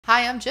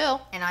Hi, I'm Jill.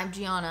 And I'm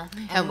Gianna.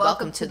 And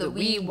welcome to the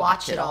We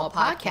Watch It All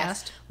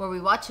podcast, where we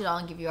watch it all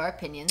and give you our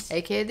opinions.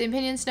 AKA the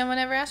opinions no one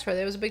ever asked for.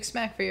 There was a big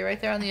smack for you right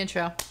there on the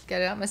intro.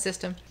 Get it out my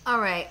system. All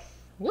right.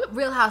 Whoop.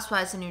 Real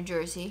Housewives of New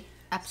Jersey,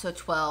 episode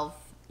 12.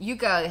 You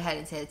go ahead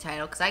and say the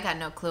title, because I got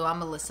no clue. I'm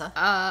Melissa.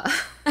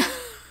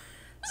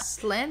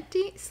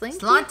 Slanty?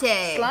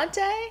 Slante.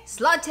 Slante?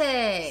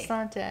 Slante.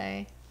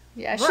 Slante.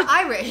 Yeah, We're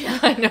Irish.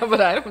 I know,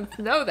 but I don't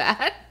know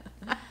that.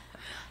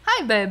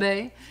 Hi,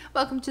 baby.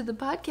 Welcome to the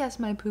podcast,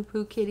 my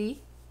poo-poo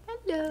kitty.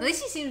 Hello. At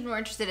least he seems more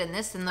interested in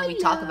this than though we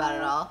talk about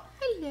it all.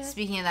 Hello.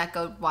 Speaking of that,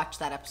 go watch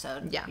that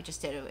episode. Yeah. We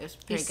just did it. It was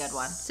a pretty good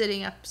one.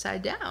 Sitting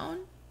upside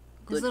down.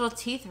 His little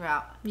teeth are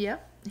out.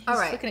 Yep. He's All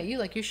right. looking at you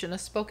like you shouldn't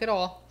have spoke at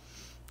all.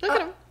 Look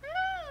at him.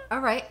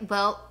 All right.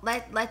 Well,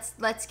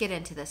 let's get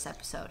into this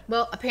episode.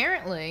 Well,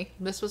 apparently,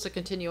 this was a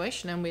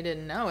continuation and we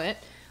didn't know it.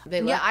 I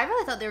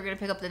really thought they were going to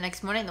pick up the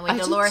next morning the way I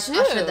did Dolores too.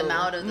 ushered them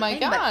out of the My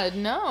thing. God,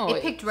 no.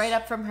 It picked right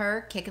up from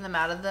her kicking them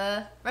out of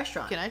the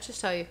restaurant. Can I just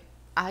tell you,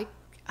 I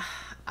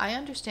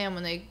understand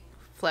when they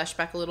flash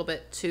back a little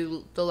bit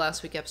to the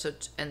last week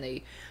episode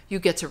and you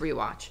get to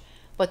rewatch.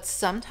 But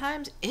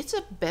sometimes it's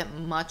a bit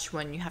much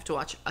when you have to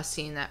watch a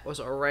scene that was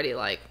already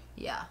like,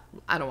 Yeah.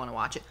 I don't want to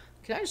watch it.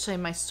 Can I just say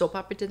my soap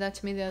opera did that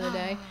to me the other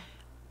day?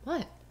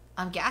 What?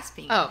 I'm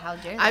gasping. Oh, How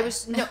dare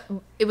they?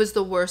 It was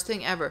the worst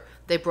thing ever.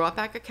 They brought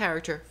back a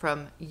character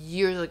from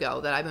years ago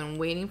that I've been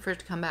waiting for it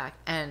to come back,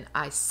 and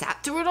I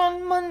sat through it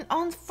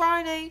on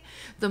Friday.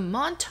 The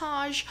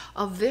montage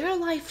of their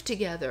life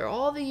together,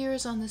 all the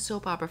years on this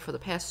soap opera for the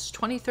past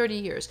 20, 30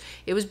 years.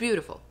 It was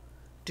beautiful.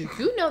 Do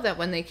you know that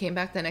when they came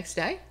back the next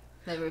day,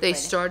 they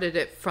started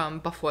it from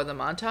before the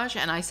montage,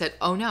 and I said,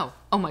 oh no,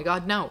 oh my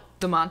God, no,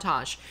 the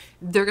montage.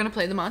 They're going to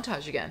play the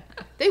montage again.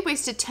 They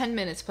wasted 10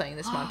 minutes playing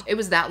this montage. It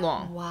was that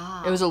long.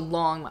 Wow. It was a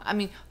long, I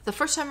mean, the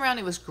first time around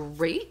it was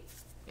great.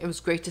 It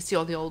was great to see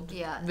all the old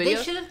videos. They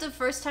should have, the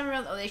first time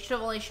around, they should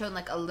have only shown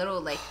like a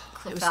little like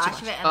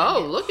flash of it.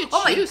 And look at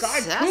oh you, my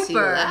God, sassy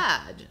Cooper.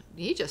 lad.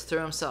 He just threw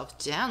himself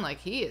down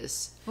like he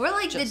is. We're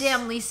like the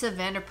damn Lisa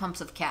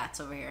Vanderpumps of cats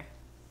over here.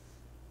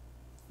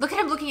 Look at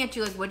him looking at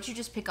you like, what did you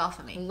just pick off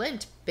of me?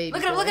 Lint, baby.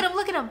 Look at him, look at him,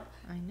 look at him.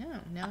 I know.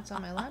 Now it's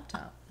on my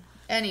laptop.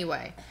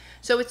 Anyway,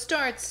 so it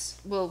starts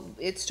with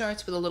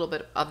a little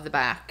bit of the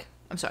back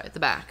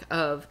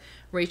of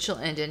Rachel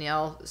and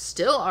Danielle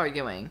still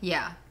arguing.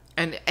 Yeah.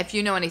 And if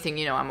you know anything,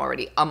 you know I'm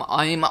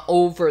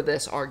over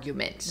this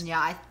argument.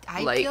 Yeah,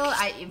 I like, feel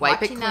wipe it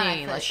watching clean.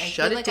 that, Let's I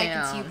shut feel it like down. I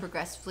can see you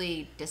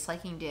progressively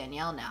disliking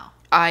Danielle now.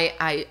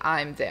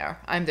 I'm there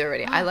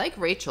already. I like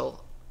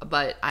Rachel,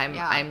 but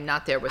I'm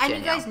not there with Danielle.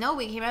 And you guys know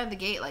we came out of the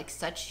gate like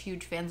such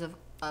huge fans of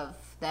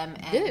them.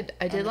 And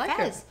I did like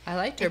her. I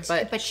liked her,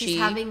 but she's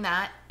having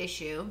that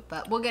issue.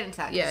 But we'll get into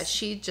that. Yeah,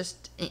 she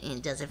just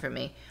does it for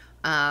me.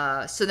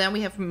 So then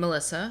we have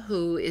Melissa,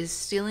 who is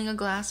stealing a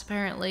glass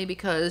apparently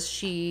because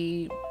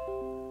she.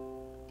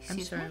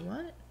 Excuse me?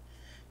 What?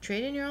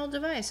 Trade in your old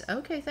device.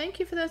 Okay, thank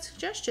you for that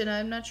suggestion.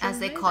 I'm not sure. As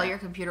they call your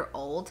computer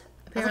old.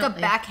 Apparently. That's like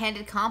a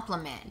backhanded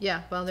compliment.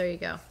 Yeah, well, there you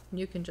go.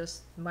 You can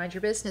just mind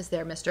your business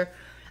there, mister.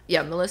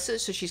 Yeah, Melissa,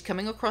 so she's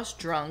coming across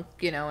drunk,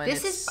 you know, and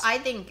this is, I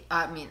think,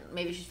 I mean,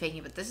 maybe she's faking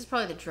it, but this is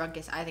probably the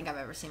drunkest I think I've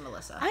ever seen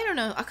Melissa. I don't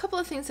know. A couple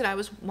of things that I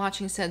was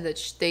watching said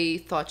that they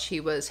thought she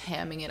was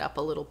hamming it up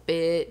a little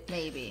bit.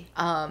 Maybe.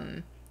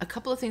 A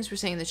couple of things were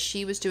saying that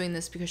she was doing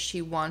this because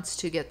she wants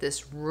to get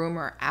this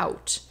rumor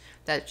out,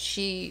 that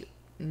she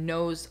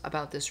knows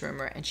about this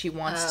rumor, and she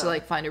wants to,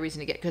 like, find a reason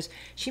to get, because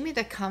she made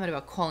that comment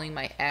about calling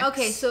my ex.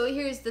 Okay, so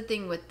here's the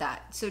thing with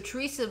that. So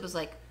Teresa was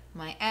like,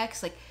 my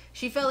ex, like,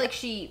 she felt like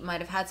she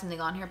might have had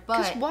something on here,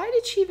 but... Why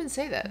did she even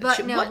say that? But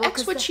what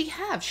ex would she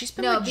have? She's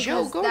been with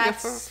Joe Gorga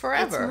for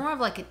forever. It's more of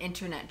like an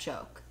internet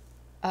joke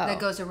that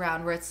goes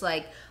around where it's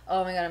like,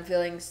 oh my God, I'm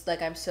feeling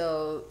like I'm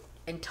so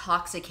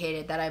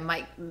intoxicated that I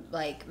might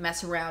like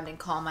mess around and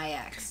call my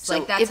ex. So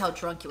like that's how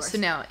drunk you are. So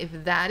now, if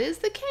that is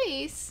the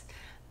case,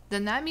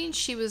 then that means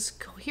she was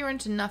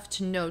coherent enough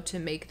to know to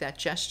make that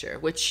gesture,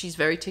 which she's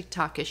very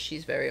TikTokish.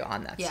 She's very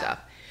on that stuff.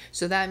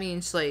 So that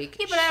means like...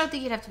 Yeah, but I don't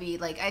think you'd have to be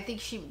like... I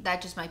think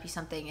that just might be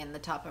something in the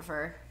top of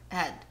her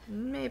head.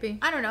 Maybe.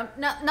 I don't know.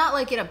 Not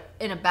like in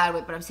a bad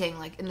way, but I'm saying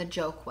like in the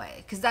joke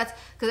way. Because I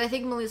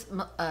think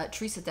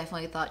Teresa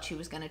definitely thought she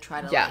was going to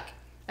try to like...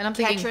 And I'm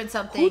thinking, catch her in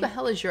something. Who the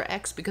hell is your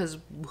ex? Because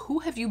who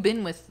have you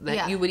been with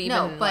that you would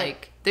even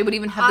like... They would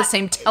even have the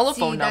same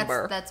telephone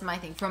number. That's my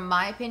thing. From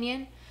my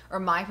opinion... Or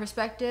my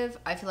perspective,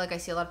 I feel like I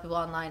see a lot of people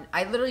online.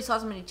 I literally saw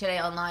somebody today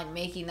online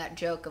making that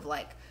joke of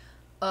like,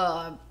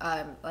 oh,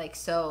 I'm like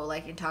so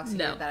like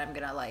intoxicated that I'm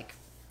gonna like.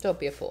 Don't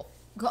be a fool.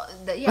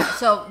 Yeah.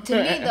 So to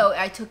me though,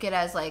 I took it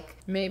as like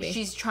maybe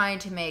she's trying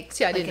to make.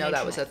 See, I didn't know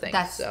that was a thing.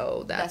 That's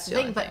the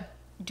thing. But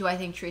do I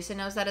think Teresa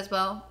knows that as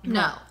well?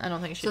 No, I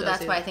don't think she does. So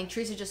that's either. why I think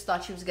Teresa just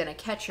thought she was gonna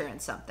catch her in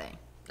something.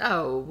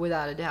 Oh,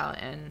 without a doubt,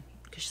 and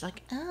because she's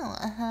like,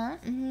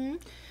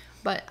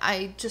 But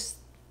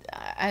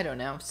I don't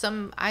know.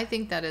 I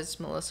think that is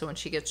Melissa when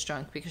she gets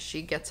drunk because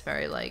she gets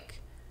very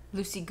like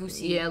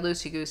loosey-goosey. Yeah,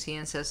 loosey-goosey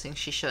and says things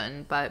she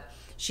shouldn't. But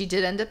she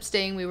did end up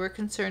staying. We were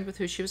concerned with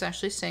who she was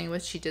actually staying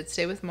with. She did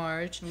stay with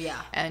Marge.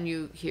 Yeah. And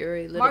you hear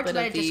a little Marge bit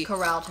might of have the just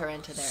corralled her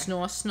into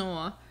there.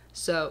 snore.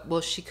 So,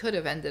 well, she could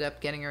have ended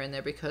up getting her in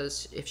there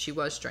because if she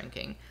was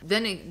drinking.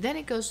 Then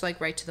it goes,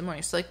 like, right to the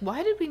morning. So, like,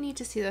 why did we need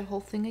to see that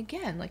whole thing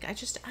again? Like, I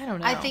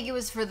don't know. I think it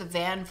was for the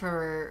van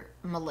for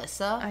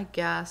Melissa. I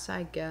guess.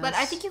 But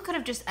I think you could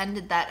have just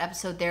ended that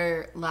episode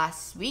there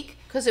last week.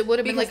 Because it would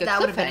have been like a that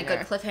cliffhanger. would have been a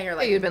good cliffhanger.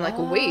 Like, you'd been like,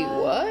 wait,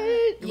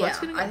 what? Yeah, What's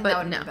going I think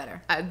that would have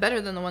been better.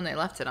 Better than the one they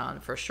left it on,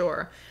 for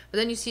sure. But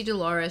then you see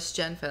Dolores,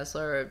 Jen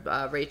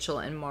Fessler, Rachel,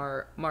 and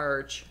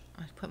Marge.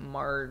 I put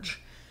Marge.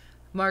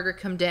 Margaret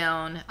come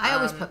down. I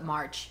always put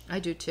Marge. I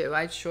do too.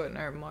 I shorten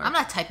her Marge. I'm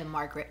not typing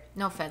Margaret.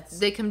 No offense.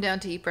 They come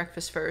down to eat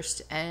breakfast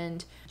first,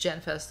 and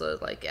Jen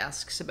Fessler, like,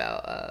 asks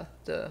about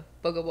the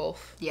Booger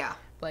Wolf. Yeah.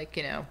 Like,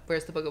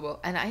 where's the Booger Wolf?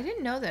 And I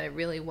didn't know that it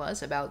really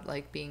was about,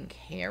 like, being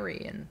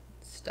hairy and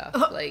stuff.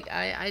 Like,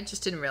 I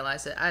just didn't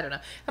realize it. I don't know.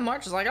 And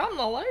Marge is like, I'm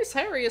the least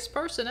hairiest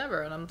person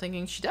ever. And I'm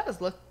thinking, she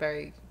does look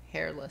very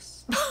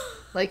hairless.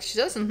 Like, she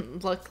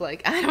doesn't look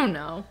like, I don't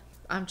know.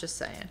 I'm just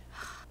saying.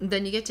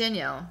 Then you get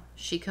Danielle.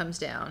 She comes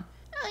down.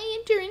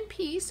 I enter in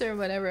peace or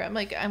whatever. I'm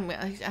like,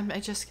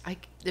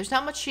 there's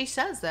not much she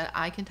says that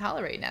I can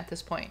tolerate at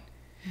this point.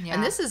 Yeah.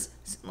 And this is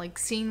like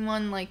scene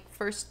one, like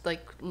first,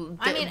 like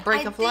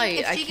break of light.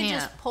 If she can't. could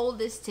just pull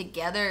this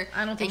together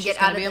I don't think and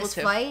get out of this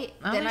fight,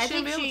 then I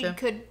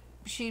think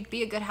she'd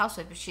be a good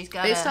housewife. But she's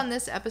got based on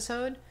this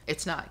episode,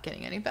 it's not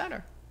getting any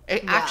better.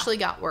 It actually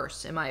got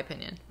worse, in my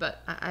opinion,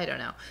 but I don't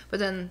know.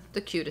 But then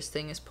the cutest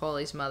thing is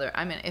Paulie's mother.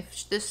 I mean,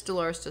 if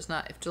Dolores does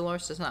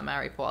not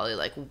marry Paulie,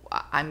 like,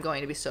 I'm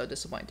going to be so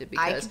disappointed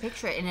because I can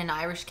picture it in an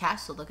Irish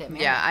castle. Look at me.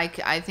 Yeah,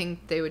 I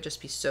think they would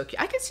just be so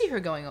cute. I could see her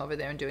going over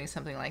there and doing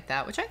something like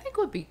that, which I think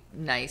would be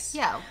nice.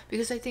 Yeah,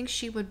 because I think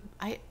she would.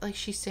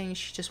 She's saying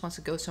she just wants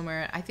to go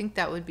somewhere. I think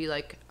that would be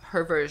like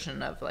her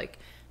version of like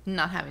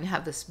not having to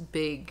have this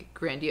big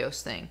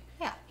grandiose thing.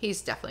 Yeah.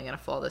 He's definitely going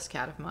to fall this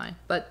cat of mine.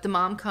 But the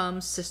mom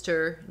comes,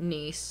 sister,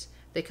 niece.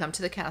 They come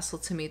to the castle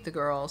to meet the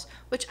girls,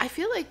 which I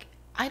feel like,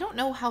 I don't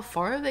know how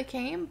far they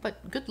came,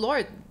 but good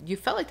Lord, you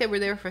felt like they were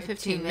there for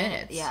 15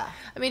 minutes. Yeah.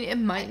 I mean, it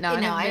might not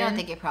have been. I don't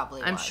think it probably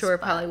was. I'm sure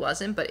it probably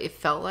wasn't, but it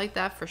felt like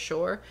that for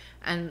sure.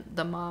 And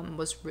the mom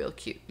was real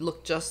cute.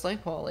 Looked just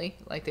like Paulie,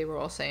 like they were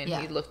all saying.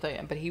 Yeah. He looked like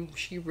him, but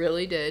she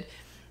really did.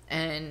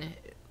 And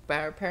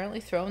apparently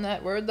throwing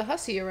that word, the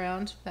hussy,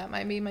 around. That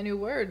might be my new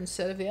word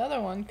instead of the other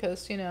one,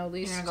 because, at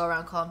least... You're going to go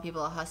around calling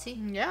people a hussy?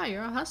 Yeah,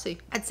 you're a hussy.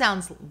 It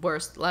sounds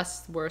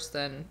less worse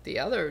than the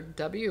other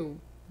W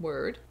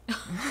word.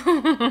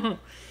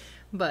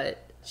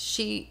 But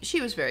she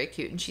was very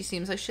cute, and she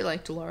seems like she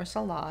liked Dolores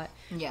a lot.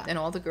 Yeah. And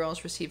all the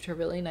girls received her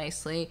really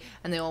nicely,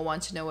 and they all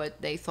want to know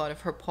what they thought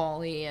of her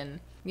Paulie, and,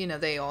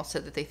 they all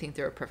said that they think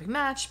they're a perfect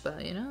match,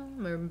 but,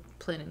 we're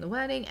planning the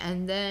wedding,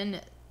 and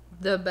then...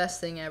 The best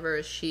thing ever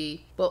is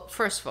well,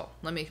 first of all,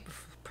 let me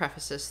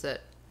preface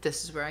that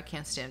this is where I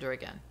can't stand her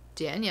again.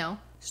 Danielle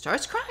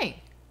starts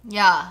crying.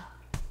 Yeah.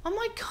 I'm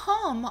like,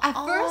 come on. At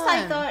first,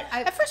 I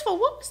thought... First of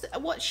all,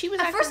 what she was...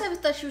 At first, I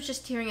thought she was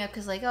just tearing up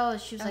because, like,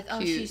 she's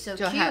she's so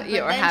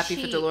cute. Or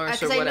happy for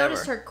Dolores or whatever. Because I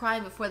noticed her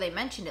crying before they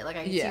mentioned it. Like,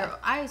 I could see her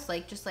eyes,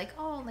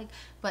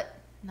 but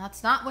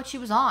that's not what she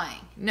was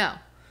eyeing. No.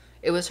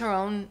 It was her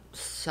own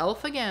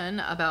self again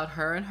about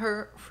her and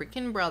her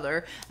freaking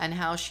brother and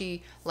how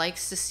she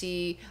likes to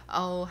see,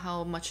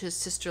 how much his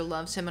sister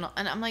loves him.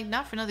 And I'm like,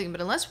 not for nothing,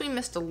 but unless we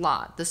missed a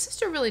lot, the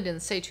sister really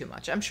didn't say too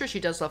much. I'm sure she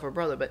does love her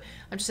brother, but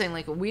I'm just saying,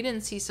 like, we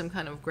didn't see some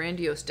kind of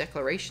grandiose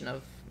declaration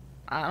of,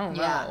 I don't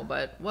know,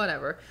 but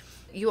whatever.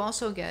 You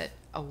also get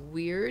a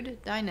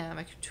weird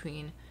dynamic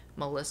between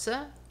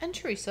Melissa and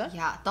Teresa.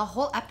 Yeah, the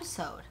whole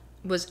episode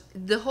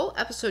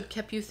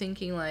kept you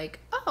thinking, like,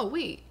 oh,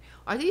 wait.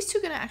 Are these two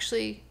going to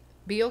actually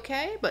be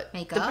okay? But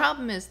the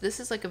problem is,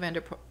 this is like a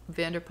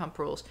Vanderpump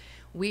Rules.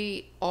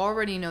 We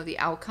already know the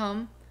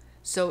outcome,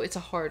 so it's a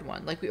hard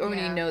one. Like, we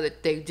already know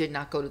that they did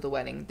not go to the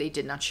wedding. They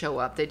did not show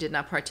up. They did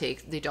not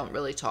partake. They don't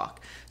really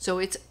talk.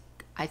 So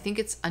I think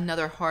it's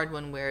another hard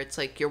one where it's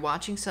like you're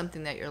watching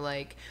something that you're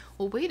like,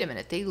 well, wait a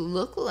minute. They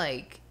look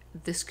like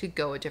this could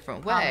go a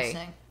different way.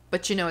 Promising.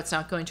 But it's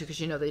not going to because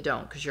they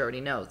don't, because you already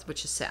know,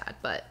 which is sad.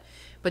 But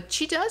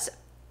she does...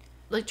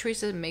 Like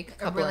Teresa make a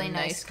couple really of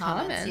nice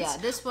comments. Yeah,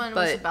 this one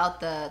was about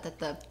that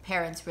the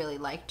parents really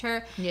liked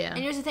her. Yeah. And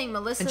here's the thing,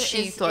 Melissa and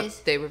she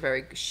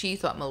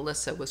thought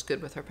Melissa was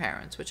good with her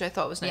parents, which I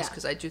thought was nice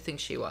because I do think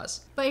she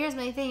was. But here's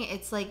my thing,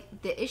 it's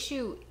like the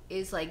issue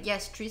is like,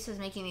 yes, Teresa's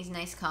making these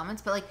nice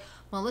comments, but like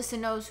Melissa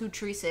knows who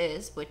Teresa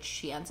is, which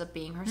she ends up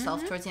being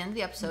herself towards the end of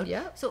the episode.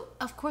 Yeah. So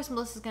of course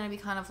Melissa's gonna be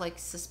kind of like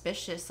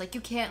suspicious. Like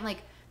you can't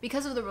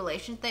because of the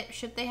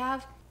relationship they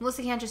have,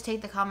 Melissa can't just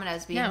take the comment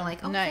as being nice.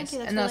 Thank you,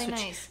 that's really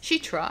nice. She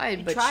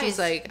tried, but she's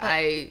like,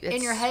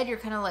 in your head, you're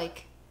kind of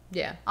like,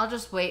 yeah, I'll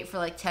just wait for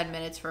like 10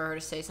 minutes for her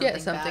to say something. Yeah,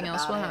 something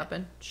else will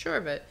happen. Sure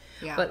of it.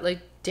 Yeah. But like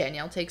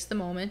Danielle takes the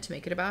moment to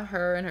make it about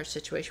her and her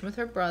situation with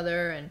her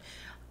brother, and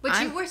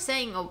But you were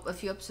saying a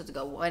few episodes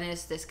ago, when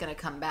is this going to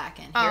come back?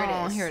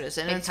 And here it is.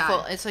 And it's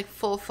full. It's like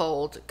full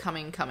fold,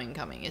 coming.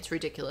 It's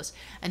ridiculous.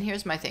 And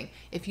here's my thing.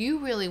 If you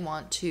really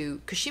want to,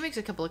 because she makes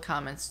a couple of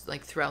comments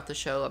like throughout the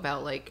show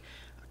about like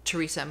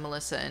Teresa and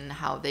Melissa and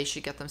how they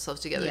should get themselves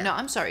together. Yeah. No,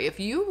 I'm sorry. If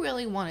you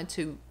really wanted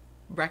to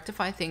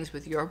rectify things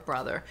with your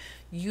brother,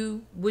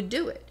 you would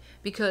do it.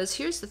 Because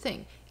here's the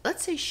thing.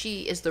 Let's say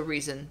she is the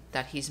reason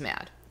that he's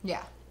mad.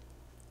 Yeah.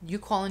 You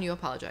call and you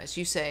apologize.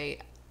 You say,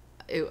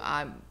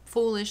 I'm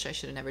foolish, I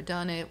should have never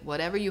done it,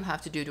 whatever you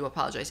have to do to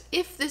apologize,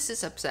 if this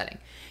is upsetting.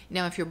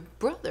 Now, if your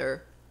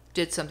brother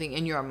did something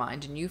in your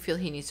mind and you feel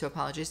he needs to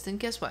apologize, then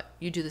guess what?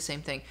 You do the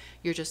same thing.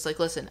 You're just like,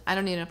 listen, I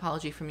don't need an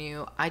apology from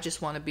you. I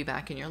just want to be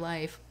back in your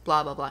life,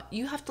 blah, blah, blah.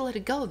 You have to let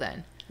it go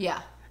then.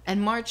 Yeah.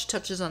 And Marge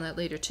touches on that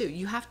later, too.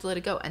 You have to let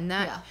it go. And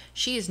that,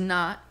 she is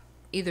not,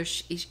 either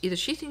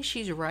she thinks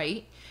she's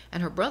right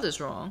and her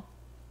brother's wrong,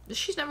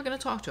 she's never going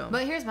to talk to him.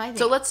 But here's my thing.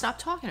 So let's stop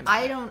talking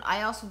about it.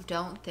 I also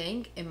don't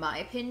think, in my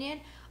opinion,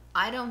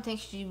 I don't think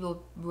she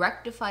will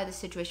rectify the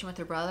situation with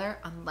her brother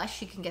unless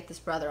she can get this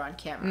brother on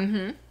camera.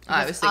 Mm-hmm.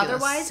 I was thinking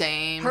the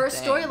same her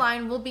thing.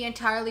 storyline will be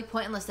entirely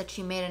pointless that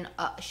she made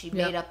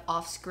made up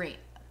off screen.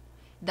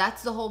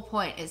 That's the whole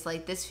point. Is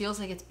like, this feels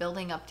like it's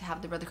building up to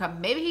have the brother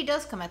come. Maybe he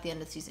does come at the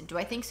end of the season. Do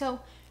I think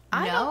so?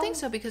 I don't think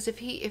so, because if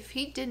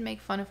he did make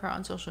fun of her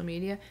on social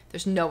media,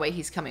 there's no way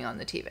he's coming on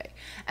the TV.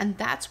 And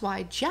that's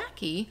why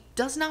Jackie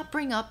does not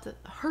bring up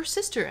her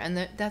sister and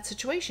that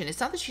situation. It's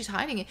not that she's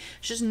hiding it.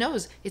 She just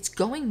knows it's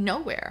going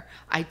nowhere.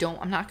 I'm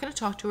not going to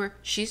talk to her.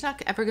 She's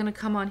not ever going to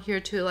come on here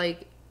to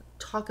like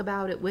talk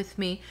about it with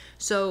me.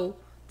 So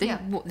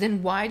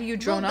then why do you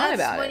drone on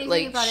about it?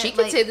 Like, she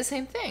could say the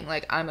same thing.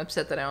 Like, I'm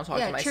upset that I don't talk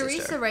to my sister.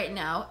 Teresa right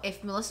now,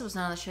 if Melissa was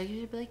not on the show,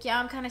 you'd be like, yeah,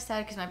 I'm kind of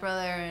sad because my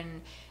brother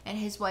and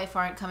his wife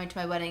aren't coming to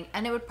my wedding.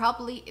 And it would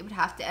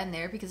have to end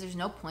there because there's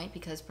no point,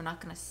 because we're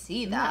not going to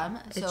see them.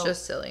 So it's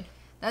just silly.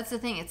 That's the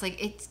thing. It's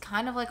like, it's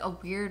kind of like a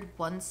weird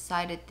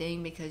one-sided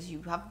thing, because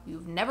you've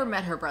never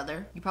met her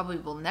brother. You probably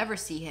will never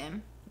see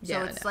him.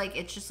 So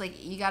it's just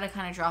like, you got to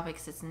kind of drop it,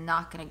 because it's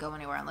not going to go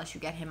anywhere unless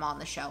you get him on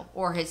the show,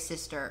 or his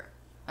sister.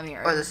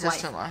 Or the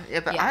sister-in-law. Yeah,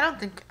 but I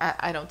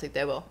don't think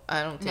they will.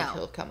 I don't think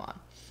he'll come on.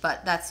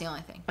 But that's the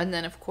only thing. And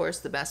then, of course,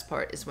 the best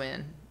part is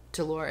when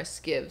Dolores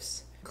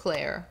gives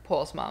Claire,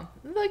 Paul's mom,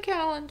 the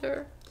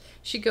calendar.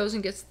 She goes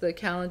and gets the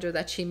calendar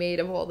that she made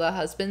of all the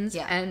husbands.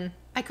 Yeah. And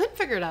I couldn't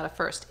figure it out at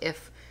first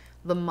if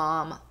the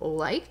mom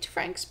liked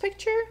Frank's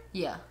picture.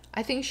 Yeah.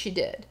 I think she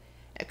did.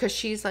 Because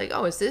she's like,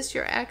 oh, is this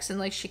your ex? And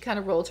like, she kind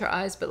of rolled her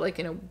eyes, but like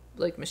in a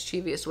like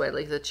mischievous way,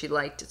 like that she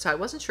liked it. So I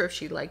wasn't sure if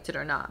she liked it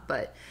or not,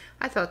 but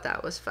I thought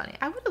that was funny.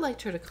 I would have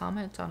liked her to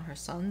comment on her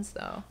sons,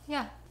 though.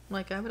 Yeah.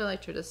 Like, I would have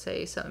liked her to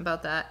say something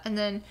about that. And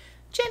then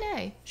Jen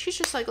A, she's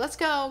just like, let's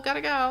go,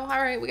 gotta go. All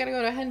right, we gotta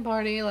go to a hen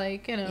party,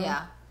 like, you know.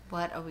 Yeah.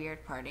 What a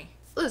weird party.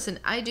 Listen,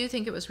 I do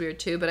think it was weird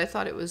too, but I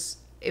thought it was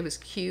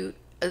cute.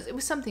 It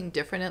was something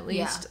different, at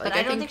least. Yeah, but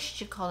I don't think she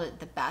should call it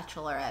the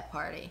bachelorette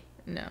party.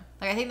 No.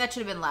 Like, I think that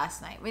should have been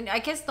last night. I mean, I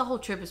guess the whole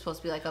trip is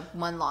supposed to be like a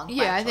one long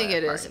Yeah, I think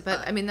it is.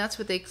 But I mean, that's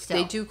what they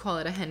do call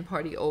it, a hen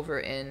party over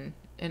in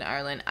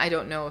Ireland. I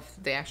don't know if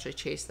they actually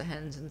chase the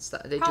hens and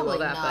stuff. They Probably do all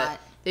that, not. but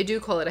they do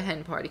call it a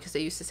hen party, because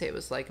they used to say it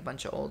was like a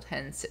bunch of old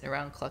hens sitting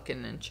around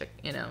clucking and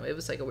it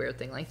was like a weird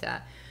thing like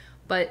that.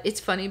 But it's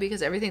funny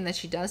because everything that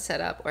she does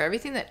set up, or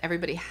everything that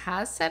everybody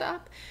has set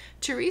up,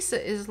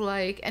 Teresa is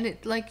like, and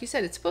it, like you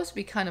said, it's supposed to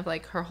be kind of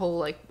like her whole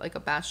like a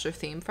bachelor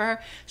theme for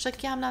her. She's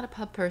like, yeah, I'm not a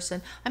pub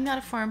person, I'm not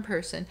a farm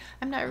person,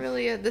 I'm not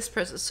really this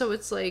person. So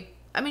it's like,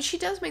 I mean, she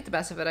does make the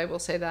best of it. I will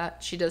say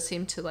that she does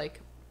seem to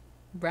like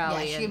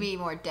rally. Yeah, she could be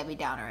more Debbie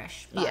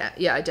Downer-ish. But.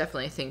 Yeah, I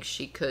definitely think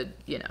she could.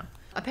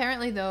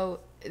 Apparently,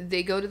 though,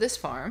 they go to this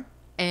farm,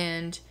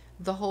 and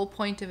the whole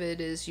point of it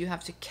is you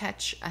have to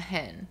catch a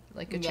hen,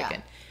 like a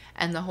chicken.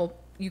 And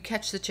you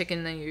catch the chicken,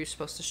 and then you're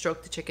supposed to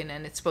stroke the chicken,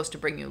 and it's supposed to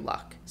bring you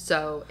luck.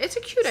 So it's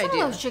a cute idea. Some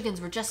of those chickens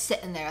were just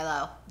sitting there,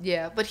 though.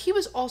 Yeah, but he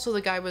was also,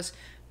 the guy was,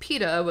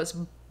 PETA was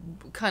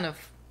kind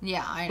of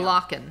I know.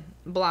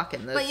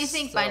 blocking this. But you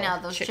think by now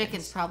those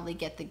chickens probably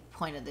get the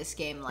point of this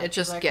game. Like,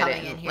 just get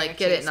it. Like,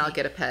 get it and I'll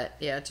get a pet.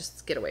 Yeah,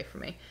 just get away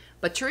from me.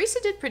 But Teresa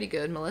did pretty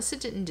good. Melissa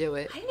didn't do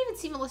it. I didn't even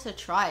see Melissa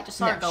try. I just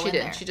saw her go in there. She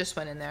didn't. She just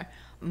went in there.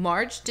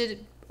 Marge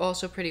did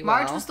also pretty well.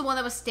 Marge was the one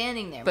that was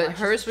standing there. But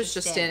hers was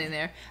just standing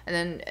there. And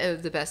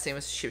then the best thing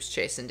was she was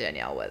chasing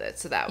Danielle with it.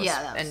 So that was...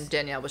 And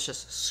Danielle was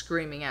just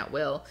screaming at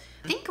Will.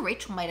 I think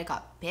Rachel might have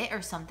got bit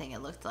or something,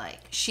 it looked like.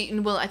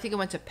 I think it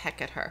went to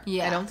peck at her.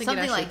 Yeah, I don't think it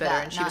actually bit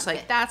her. And she was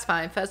like, that's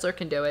fine. Fessler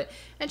can do it.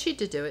 And she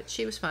did do it.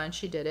 She was fine.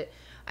 She did it.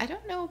 I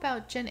don't know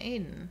about Jen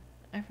Aiden.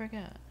 I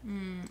forgot.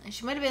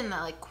 She might have been in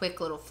that like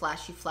quick little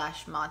flash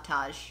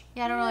montage.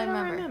 Yeah, I don't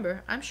really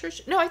remember. I'm sure.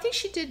 I think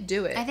she did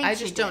do it. I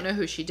just don't know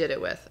who she did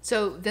it with.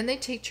 So then they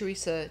take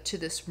Teresa to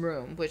this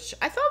room, which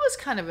I thought was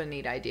kind of a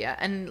neat idea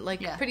and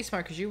like pretty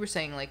smart, because you were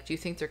saying like, do you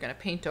think they're going to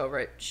paint over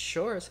it?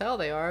 Sure as hell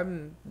they are.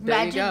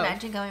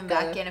 Imagine going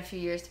back in a few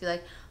years to be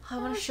like, I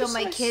want to show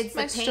my kids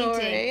the painting,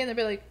 story. And they'll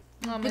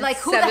be like,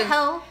 who the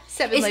hell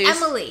is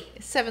Emily?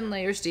 7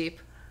 layers deep.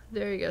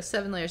 There you go.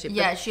 7 layers.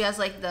 Yeah, she has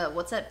like the,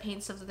 what's that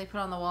paint stuff that they put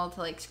on the wall to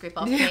like scrape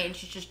off paint, and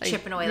she's just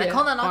chipping away. Like,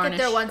 hold on, I'll get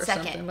there 1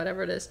 second.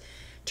 Whatever it is.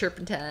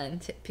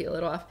 Turpentine, peel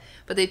it off.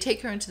 But they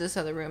take her into this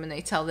other room and they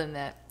tell them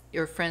that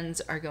your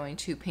friends are going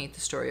to paint the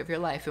story of your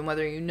life. And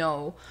whether you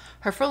know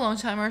her for a long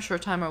time or a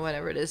short time or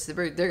whatever it is, they're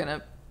going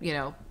to, you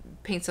know,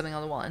 paint something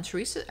on the wall. And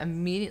Teresa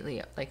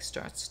immediately like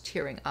starts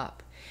tearing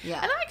up.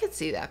 Yeah. And I could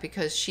see that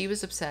because she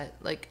was upset.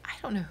 Like, I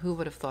don't know who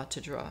would have thought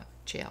to draw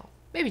jail.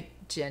 Maybe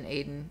Jen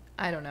Aiden.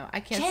 I don't know.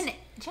 I can't.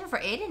 Jennifer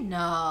Aiden?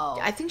 No.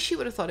 I think she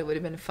would have thought it would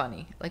have been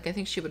funny. Like, I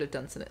think she would have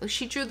done something. Like,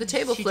 she drew the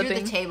table flipping. She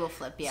drew the table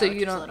flip, yeah. So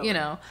you don't, you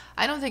know,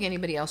 I don't think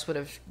anybody else would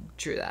have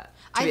drew that.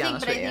 I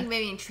think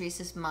maybe in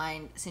Teresa's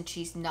mind, since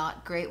she's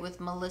not great with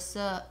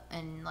Melissa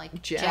and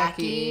like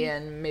Jackie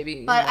and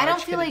maybe but I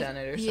don't feel like done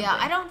it or something.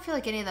 I don't feel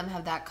like any of them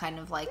have that kind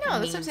of like. No,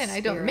 that's what I'm saying. I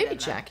don't. Maybe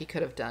Jackie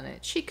could have done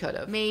it. She could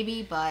have.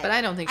 Maybe, but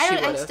I don't think she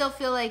would have. I still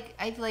feel like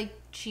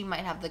she might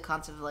have the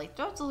concept of like,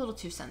 it's a little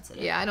too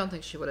sensitive. Yeah, I don't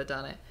think she would have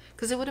done it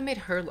because it would have made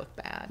her look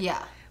bad.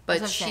 Yeah,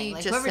 but she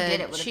like, just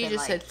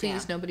said,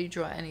 please, nobody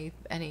draw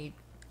any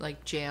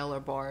like jail or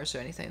bars or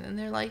anything. And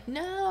they're like,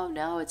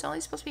 no, it's only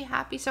supposed to be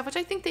happy stuff. Which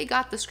I think they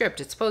got the script.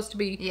 It's supposed to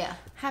be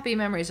happy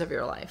memories of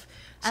your life.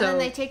 And then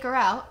they take her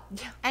out,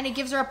 and he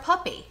gives her a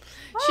puppy.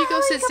 She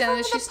goes sits down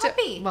and she's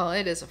well,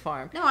 it is a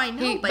farm. No, I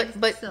know,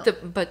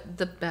 but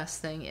the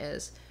best thing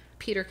is,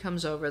 Peter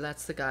comes over,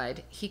 that's the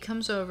guide. He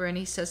comes over and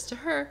he says to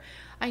her,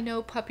 I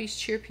know puppies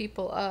cheer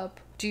people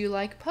up. Do you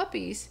like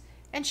puppies?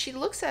 And she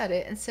looks at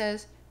it and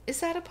says, is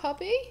that a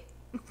puppy?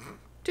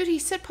 Dude, he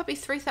said puppy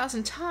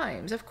 3,000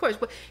 times. Of course.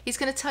 He's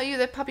going to tell you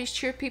that puppies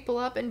cheer people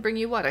up and bring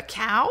you what, a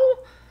cow?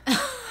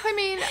 I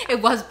mean,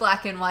 it was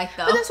black and white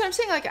though. But that's what I'm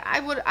saying. Like,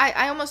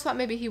 I almost thought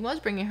maybe he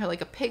was bringing her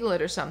like a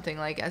piglet or something,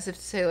 like as if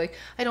to say like,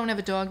 I don't have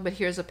a dog, but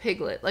here's a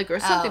piglet, like or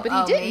something. But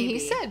he didn't. Maybe. He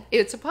said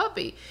it's a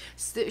puppy.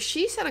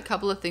 She said a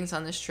couple of things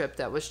on this trip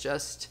that was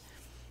just,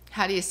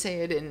 how do you say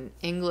it in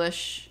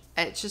English?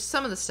 It's just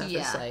some of the stuff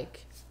is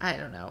like, I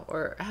don't know,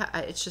 or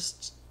it's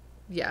just,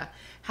 yeah.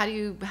 How do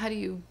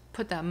you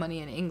put that money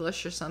in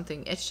English or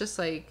something? It's just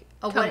like.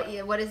 Oh,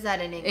 what is that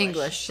in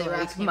English? English,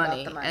 like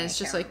money. And it's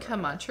just like,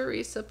 come on,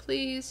 Teresa,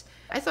 please.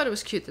 I thought it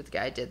was cute that the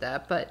guy did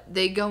that, but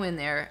they go in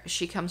there.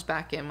 She comes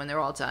back in when they're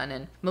all done,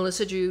 and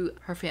Melissa drew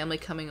her family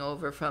coming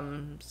over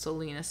from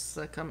Salinas,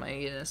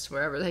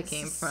 wherever they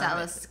came from.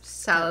 Salas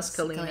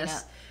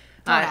Colinas.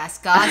 Don't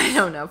ask God. I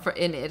don't know,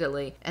 in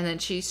Italy. And then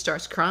she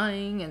starts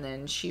crying, and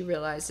then she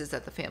realizes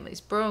that the family's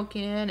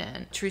broken,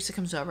 and Teresa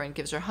comes over and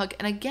gives her a hug.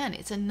 And again,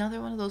 it's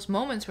another one of those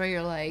moments where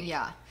you're like...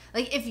 Yeah.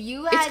 Like if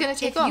you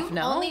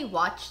only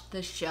watched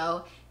the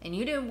show and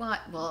you didn't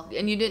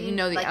and you didn't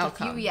know the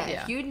outcome.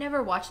 If you'd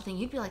never watched the thing,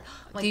 you'd be like,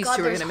 oh my these God,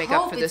 two are gonna make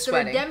up for this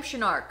wedding. It's the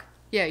redemption arc.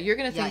 Yeah, you're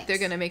gonna think they're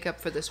gonna make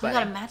up for this wedding.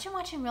 God, imagine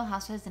watching Real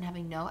Housewives and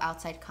having no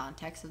outside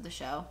context of the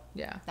show.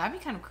 Yeah, that'd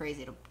be kind of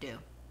crazy to do.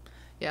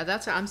 Yeah,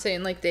 that's what I'm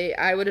saying. Like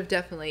I would have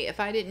definitely, if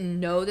I didn't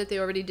know that they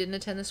already didn't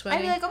attend this wedding,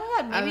 I'd be like, oh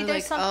my God, maybe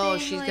there's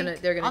something.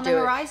 They're gonna on do the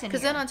horizon.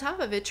 Because then on top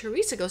of it,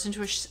 Teresa goes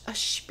into a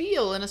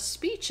spiel and a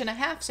speech and a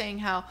half saying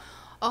how,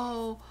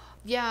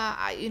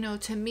 yeah,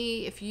 to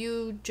me, if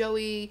you,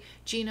 Joey,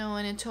 Gino,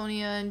 and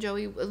Antonia, and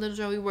little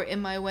Joey were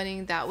in my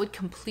wedding, that would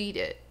complete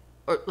it.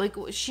 Or, like,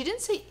 she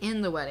didn't say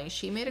in the wedding.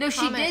 She made a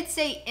comment. No, she did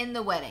say in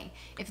the wedding.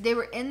 If they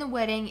were in the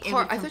wedding, it would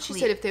complete. I thought she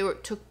said if they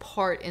took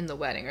part in the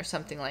wedding or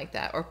something like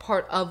that. Or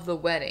part of the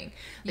wedding.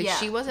 Like,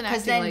 she wasn't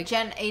acting like... Because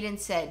then Jen Aiden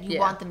said, you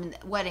want them in the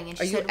wedding. And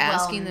she said, are you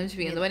asking them to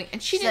be in the wedding?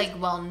 And she's like,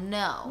 well,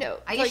 no. No.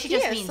 I guess she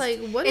just means... It's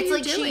like, what are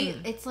you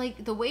doing? It's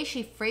like, the way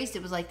she phrased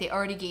it was like they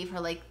already gave her,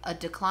 like, a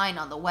decline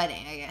on the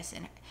wedding, I guess,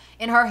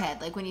 in her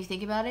head, like when you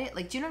think about it.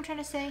 Like, do you know what I'm trying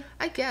to say?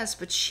 I guess,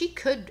 but she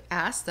could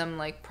ask them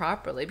like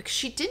properly because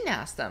she didn't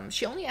ask them.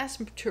 She only asked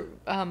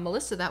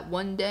Melissa that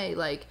one day,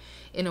 like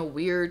in a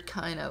weird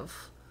kind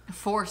of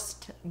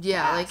forced.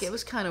 Yeah, like it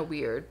was kind of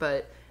weird,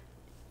 but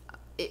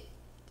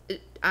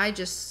I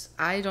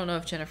don't know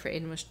if Jennifer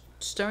Aiden was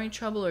stirring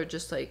trouble or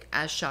just like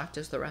as shocked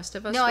as the rest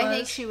of us. No, I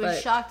think she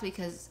was shocked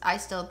because I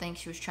still think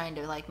she was trying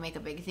to like make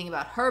a big thing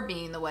about her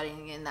being in the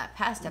wedding in that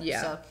past episode.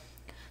 Yeah.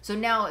 So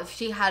now if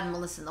she had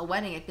Melissa in the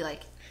wedding, it'd be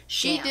like,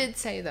 she did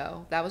say,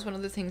 though, that was one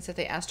of the things that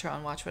they asked her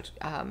on Watch What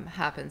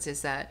Happens,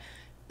 is that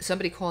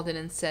somebody called in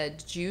and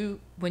said,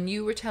 when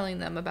you were telling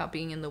them about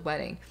being in the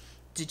wedding,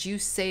 did you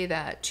say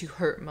that to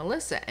hurt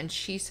Melissa? And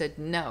she said,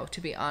 no, to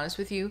be honest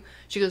with you.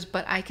 She goes,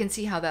 but I can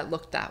see how that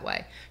looked that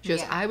way. She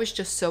goes, I was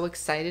just so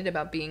excited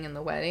about being in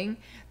the wedding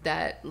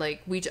that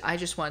like I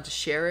just wanted to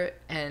share it,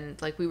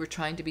 and like we were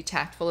trying to be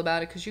tactful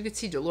about it because you could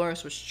see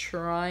Dolores was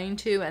trying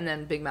to, and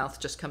then Big Mouth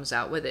just comes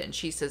out with it, and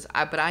she says,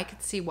 but I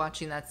could see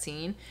watching that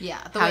scene.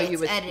 Yeah, the way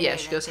it's edited. Yeah,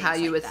 she goes, how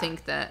you would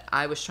think that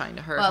I was trying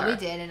to hurt her. Well, we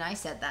did, and I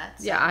said that.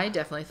 So. Yeah, I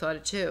definitely thought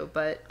it too,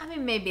 but I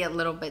mean, maybe a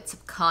little bit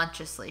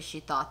subconsciously she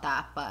thought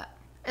that, but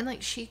And,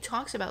 like, she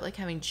talks about, like,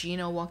 having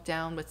Gino walk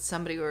down with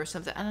somebody or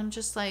something. And I'm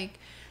just like,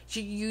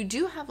 you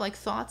do have, like,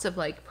 thoughts of,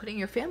 like, putting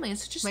your family in.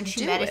 So just when do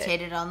she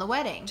meditated on the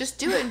wedding. Just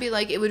do it and be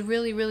like, it would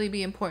really, really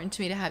be important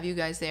to me to have you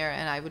guys there.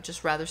 And I would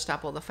just rather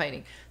stop all the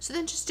fighting. So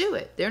then just do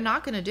it. They're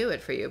not going to do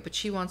it for you. But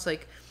she wants,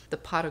 like, the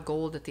pot of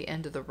gold at the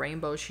end of the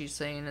rainbow, she's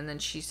saying. And then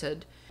she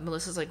said,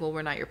 Melissa's like, well,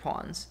 we're not your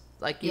pawns.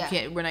 Like, you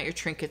can't, we're not your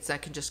trinkets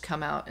that can just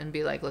come out and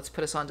be like, let's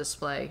put us on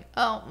display.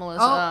 Oh,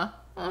 Melissa,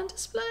 on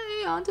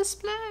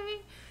display.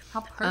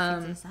 How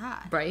perfect is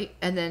that? Right?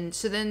 And then,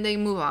 so then they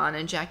move on,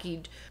 and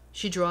Jackie,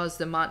 she draws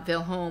the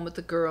Montvale home with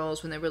the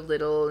girls when they were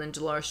little, and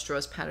Dolores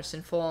draws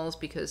Patterson Falls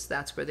because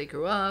that's where they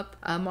grew up.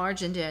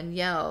 Marge and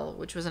Danielle,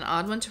 which was an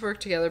odd one to work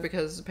together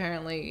because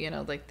apparently, you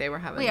know, like they were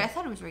having... Wait, I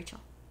thought it was Rachel.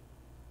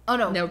 Oh,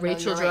 no. No,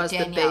 Rachel draws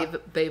right,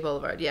 the Bay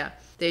Boulevard, yeah.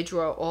 They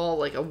draw all,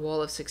 like, a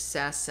wall of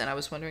success, and I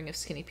was wondering if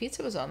Skinny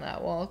Pizza was on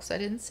that wall because I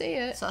didn't see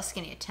it. I saw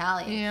Skinny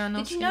Italian. Yeah, no.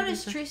 Did you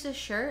notice Teresa's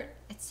shirt?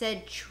 It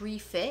said Tree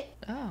Fit.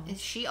 Oh. Is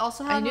she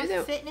also have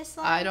a fitness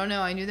line? I don't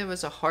know. I knew there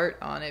was a heart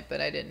on it, but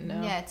I didn't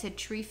know. Yeah, it said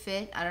Tree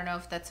Fit. I don't know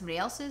if that's somebody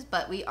else's,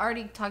 but we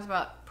already talked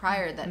about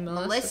prior that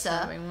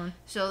Melissa.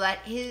 So that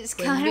is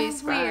kind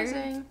of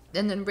weird.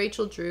 And then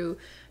Rachel drew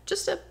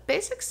just a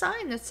basic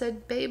sign that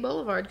said Bay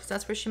Boulevard because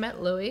that's where she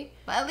met Louis.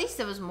 But at least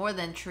it was more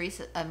than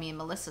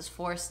Melissa's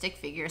 4 stick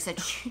figures that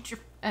she drew.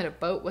 And a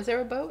boat. Was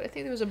there a boat? I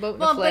think there was a boat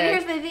and a flag. Well, but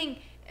here's my thing.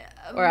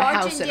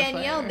 Marge and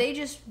Danielle, they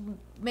just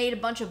made a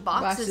bunch of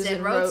boxes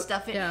and wrote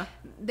stuff in. Yeah.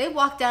 They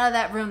walked out of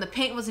that room. The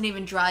paint wasn't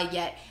even dry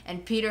yet,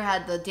 and Peter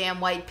had the damn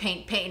white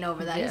painting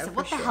over that. He said,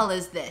 "What the hell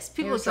is this?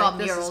 People draw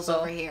murals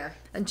over here."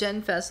 And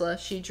Jen Fesla,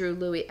 she drew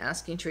Louis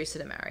asking Teresa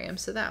to marry him,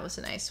 so that was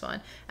a nice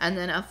one. And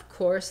then, of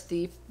course,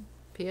 the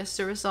pièce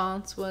de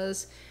resistance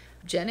was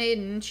Jen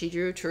Aiden. She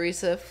drew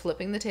Teresa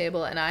flipping the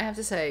table, and I have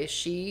to say,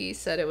 she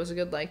said it was a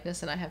good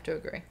likeness, and I have to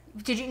agree.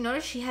 Did you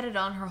notice she had it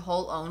on her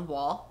whole own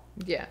wall?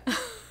 Yeah.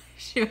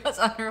 She was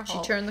on her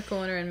whole. She turned the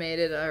corner and made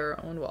it her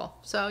own wall.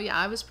 So, yeah,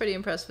 I was pretty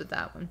impressed with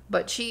that one.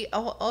 But she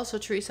also,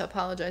 Teresa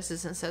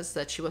apologizes and says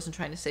that she wasn't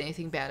trying to say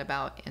anything bad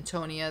about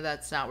Antonia.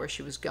 That's not where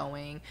she was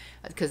going.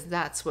 Because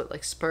that's what,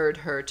 like, spurred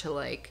her to,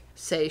 like,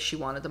 say she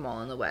wanted them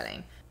all in the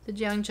wedding. The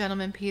young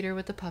gentleman, Peter,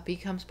 with the puppy,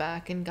 comes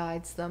back and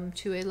guides them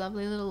to a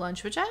lovely little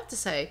lunch, which I have to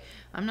say,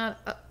 I'm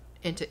not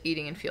into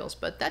eating in fields,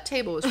 but that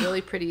table was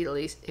really pretty, at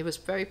least. It was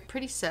very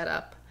pretty set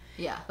up.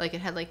 Yeah. Like,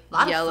 it had, like,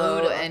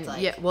 yellow and,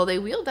 like. yeah, well, they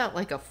wheeled out,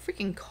 like, a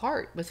freaking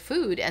cart with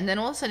food, and then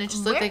all of a sudden it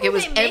just looked like it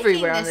was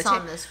everywhere on the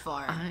table. This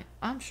farm?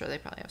 I'm sure they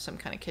probably have some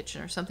kind of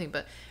kitchen or something,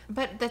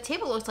 but the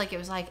table looked like it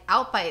was, like,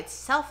 out by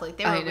itself. Like,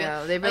 they were... I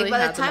know, they really like, by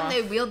had the time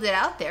they wheeled it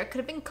out there, it could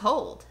have been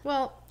cold.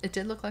 Well, it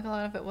did look like a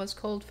lot of it was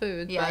cold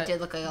food. Yeah, it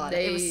did look like a lot of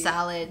it. It was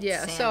salad,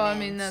 salmon, so, I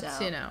mean,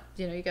 that's, you know,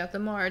 you got the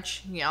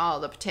Marge.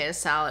 The potato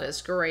salad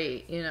is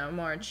great. You know,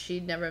 Marge, she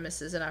never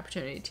misses an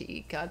opportunity to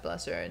eat. God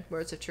bless her.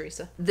 Words of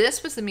Teresa.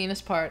 This was the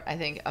meanest part, I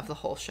think, of the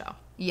whole show.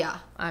 Yeah.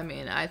 I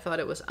mean, I thought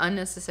it was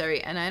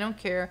unnecessary, and I don't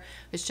care,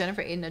 because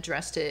Jennifer Aiden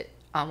addressed it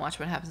on Watch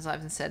What Happens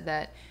Live and said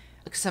that,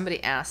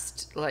 somebody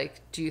asked, like,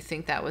 do you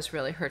think that was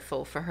really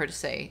hurtful for her to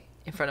say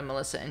in front of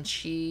Melissa? And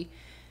she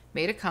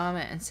made a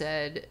comment and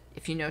said,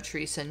 if you know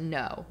Teresa,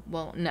 no.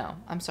 Well, no.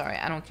 I'm sorry.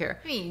 I don't care.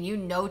 I mean, you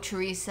know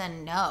Teresa,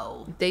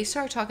 no. They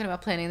start talking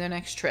about planning their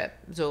next trip.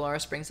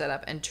 Dolores brings that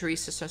up. And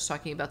Teresa starts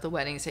talking about the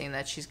wedding, saying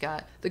that she's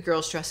got the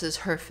girls' dresses,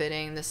 her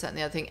fitting, this, that, and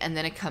the other thing. And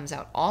then it comes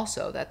out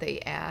also that they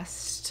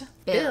asked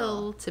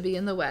Bill to be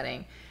in the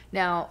wedding.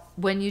 Now,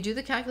 when you do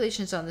the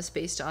calculations on this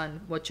based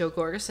on what Joe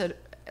Gorga said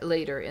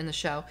later in the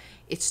show,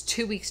 it's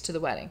 2 weeks to the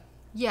wedding.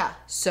 Yeah.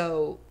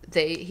 So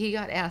he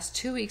got asked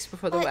 2 weeks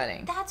before the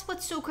wedding. That's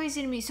what's so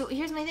crazy to me. So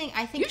here's my thing.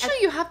 I think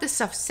usually you have this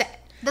stuff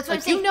set. That's what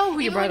I'm saying. You know who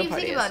your bridal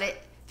party is. Even when you think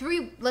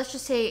about it, let's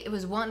just say it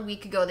was 1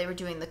 week ago they were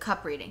doing the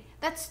cup reading.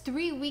 That's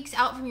 3 weeks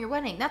out from your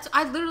wedding.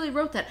 I literally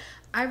wrote that.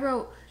 I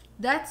wrote,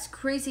 that's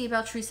crazy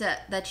about Teresa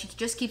that she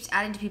just keeps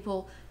adding to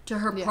people to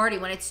her party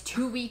when it's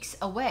 2 weeks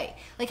away.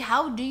 Like,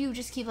 how do you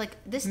just keep, like,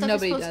 this stuff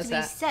is supposed to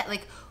be set?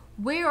 Like,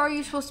 where are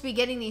you supposed to be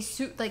getting these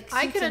suits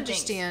I could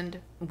understand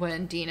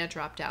when Dina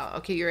dropped out.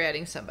 Okay, you're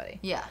adding somebody.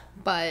 Yeah.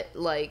 But,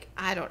 like,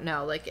 I don't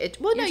know. Like,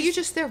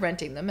 they're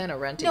renting. The men are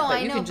renting. No, but I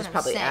know, you can just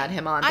probably add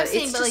him on. I'm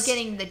saying, but, like,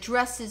 getting the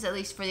dresses, at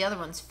least for the other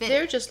ones, fitted.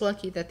 They're just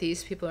lucky that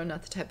these people are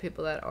not the type of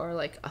people that are,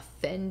 like,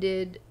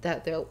 offended,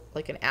 that they're,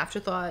 like, an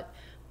afterthought.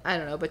 I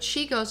don't know. But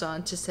she goes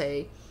on to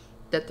say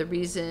that the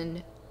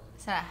reason...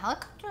 Is that a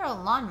helicopter or a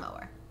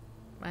lawnmower?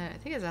 I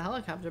think it's a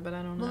helicopter, but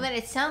I don't know. Well, then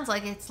it sounds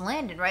like it's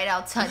landed right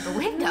outside the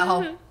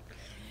window.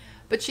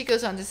 But she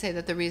goes on to say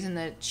that the reason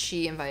that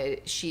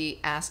she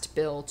asked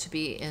Bill to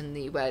be in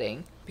the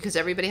wedding, because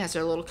everybody has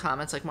their little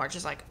comments, like Marge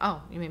is like,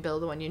 oh, you mean Bill,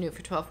 the one you knew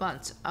for 12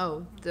 months?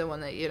 Oh, the one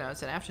that,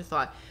 it's an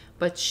afterthought.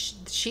 But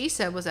she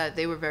said was that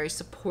they were very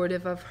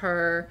supportive of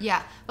her.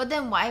 Yeah, but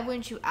then why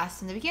wouldn't you ask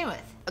them to begin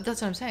with?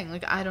 That's what I'm saying.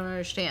 Like, I don't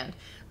understand.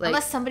 Like,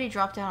 unless somebody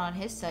dropped out on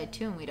his side,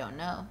 too, and we don't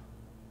know.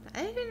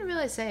 I didn't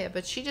really say it,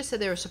 but she just said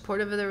they were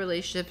supportive of their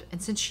relationship.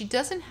 And since she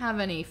doesn't have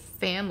any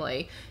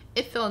family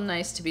it felt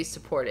nice to be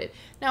supported.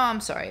 Now, I'm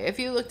sorry. If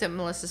you looked at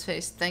Melissa's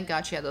face, thank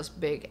God she had those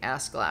big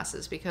ass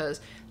glasses, because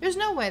there's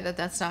no way that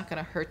that's not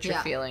going to hurt your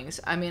feelings.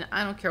 I mean,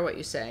 I don't care what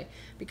you say,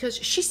 because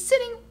she's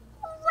sitting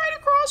right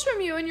across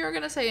from you and you're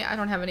going to say, I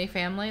don't have any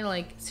family.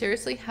 Like,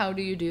 seriously, how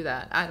do you do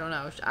that? I don't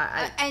know.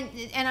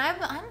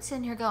 I'm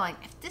sitting here going,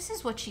 if this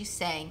is what she's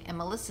saying and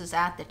Melissa's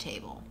at the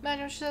table.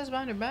 Imagine what she says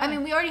behind her back. I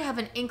mean, we already have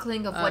an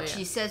inkling of what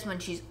she says when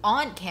she's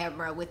on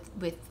camera with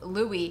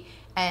Louis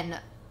and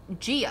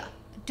Gia.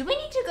 Do we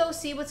need to go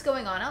see what's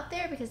going on out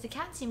there? Because the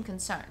cats seem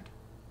concerned.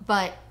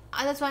 But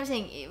that's why I'm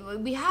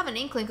saying we have an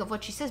inkling of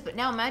what she says. But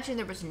now imagine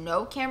there was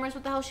no cameras.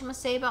 What the hell she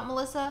must say about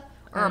Melissa?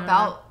 Or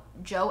about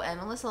Joe and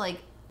Melissa? Like,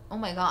 oh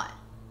my God.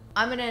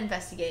 I'm going to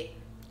investigate.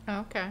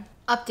 Okay.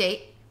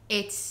 Update.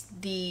 It's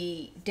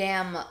the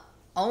damn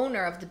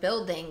owner of the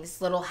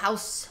building's little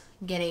house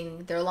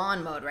getting their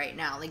lawn mowed right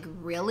now. Like,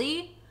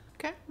 really?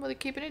 Okay. Well, they're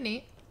keeping it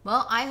neat.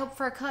 Well, I hope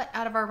for a cut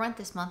out of our rent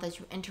this month as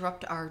you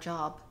interrupt our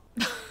job.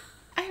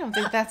 I don't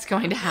think that's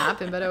going to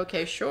happen, but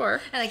okay,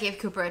 sure. And I gave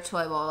Cooper a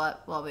toy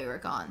while we were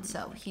gone,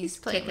 so he's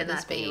playing kicking with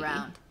his that thing baby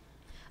around.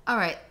 All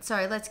right,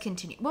 sorry, let's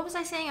continue. What was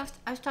I saying?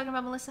 I was talking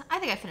about Melissa? I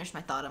think I finished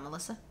my thought on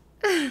Melissa.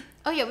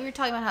 Oh, yeah, we were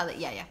talking about how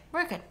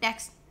we're good.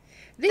 Next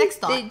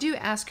thought. They do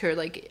ask her,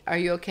 like, are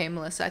you okay,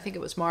 Melissa? I think it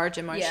was Marge,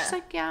 and Marge, she's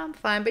like, yeah, I'm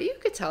fine, but you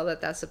could tell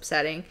that that's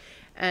upsetting,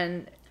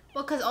 and...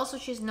 Well, because also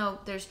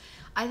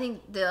I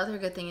think the other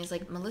good thing is,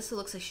 like, Melissa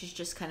looks like she's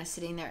just kind of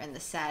sitting there in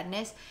the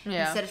sadness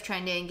instead of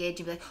trying to engage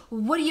and be like,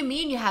 what do you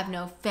mean you have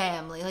no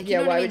family? Like, you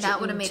know what I mean? That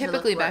would have made her look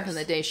typically worse. Back in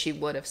the day, she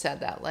would have said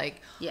that,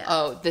 like,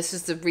 oh, this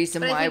is the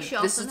reason why,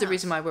 the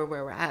reason why we're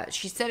where we're at.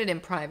 She said it in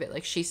private,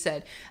 like she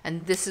said,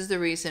 and this is the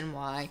reason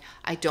why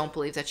I don't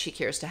believe that she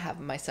cares to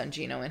have my son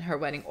Gino in her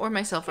wedding, or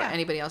myself, or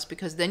anybody else,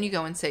 because then you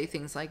go and say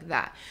things like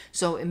that.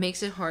 So it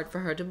makes it hard for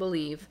her to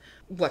believe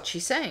what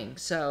she's saying.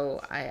 So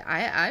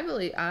I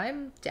believe,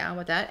 I'm down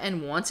with that.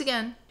 And once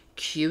again,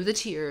 cue the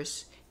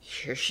tears.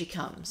 Here she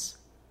comes.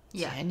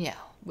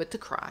 Danielle with the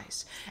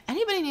cries.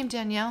 Anybody named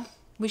Danielle,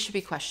 we should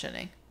be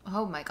questioning.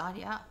 Oh my God,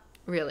 yeah.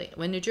 Really?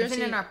 When New Jersey...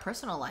 Even in our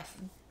personal life.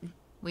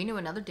 We knew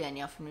another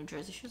Danielle from New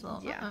Jersey. She was a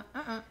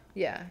little...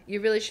 Yeah, you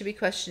really should be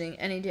questioning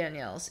any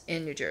Danielles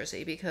in New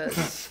Jersey,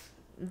 because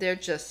they're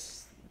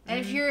just... And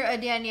if you're a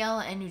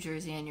Danielle in New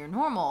Jersey and you're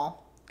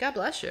normal... God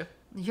bless you.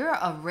 You're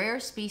a rare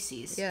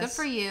species. Yes. Good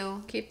for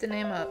you. Keep the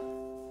name up.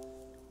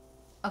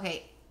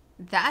 Okay,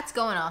 that's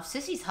going off.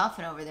 Sissy's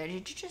huffing over there.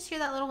 Did you just hear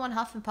that little one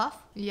huff and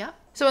puff? Yeah.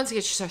 So once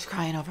again, she starts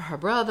crying over her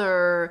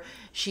brother.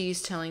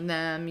 She's telling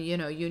them, you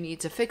know, you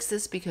need to fix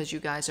this because you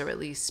guys are at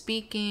least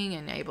speaking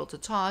and able to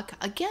talk.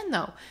 Again,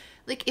 though,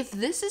 like, if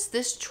this is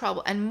this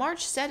trouble, and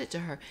Marge said it to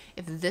her,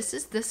 if this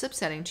is this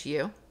upsetting to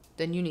you,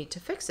 then you need to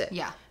fix it.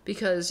 Yeah.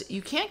 Because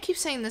you can't keep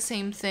saying the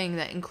same thing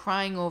and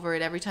crying over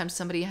it every time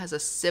somebody has a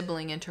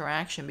sibling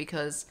interaction,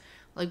 because,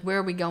 like, where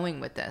are we going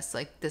with this?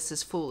 Like, this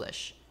is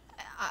foolish.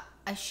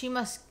 She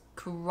must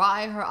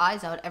cry her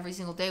eyes out every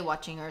single day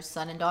watching her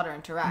son and daughter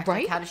interact.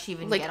 Right? Like, how does she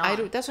even get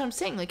on? That's what I'm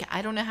saying. Like,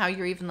 I don't know how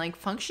you're even, like,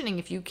 functioning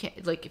if you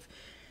can't, like,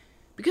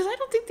 because I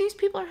don't think these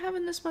people are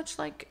having this much,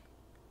 like,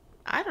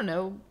 I don't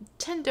know,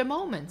 tender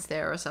moments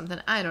there or something.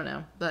 I don't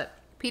know. But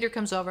Peter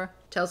comes over,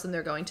 tells them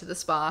they're going to the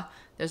spa.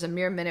 There's a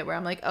mere minute where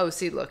I'm like, oh,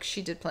 see, look,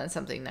 she did plan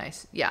something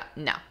nice. Yeah,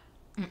 no.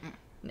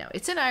 No,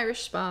 it's an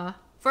Irish spa.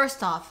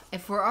 First off,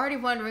 if we're already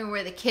wondering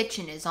where the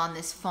kitchen is on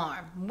this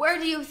farm, where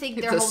do you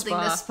think they're holding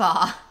the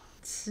spa?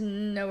 It's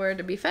nowhere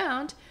to be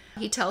found.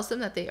 He tells them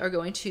that they are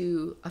going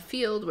to a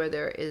field where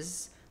there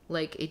is,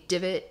 like, a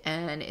divot,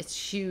 and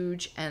it's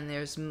huge, and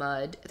there's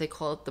mud. They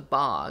call it the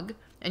bog.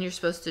 And you're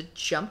supposed to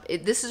jump.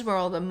 This is where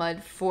all the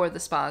mud for the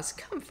spas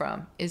come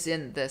from, is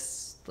in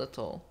this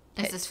little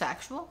pit. Is this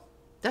factual?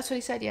 That's what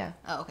he said, yeah.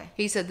 Oh, okay.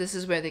 He said this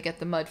is where they get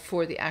the mud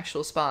for the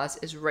actual spas,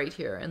 is right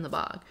here in the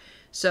bog.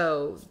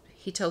 So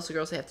he tells the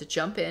girls they have to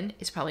jump in.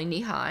 It's probably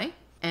knee high.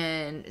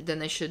 And then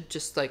they should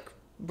just, like,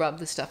 rub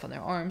the stuff on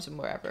their arms and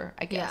wherever,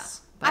 I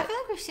guess. Yeah. I feel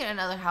like we've seen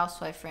another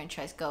Housewife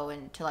franchise go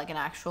into, like, an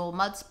actual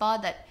mud spa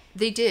that...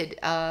 They did.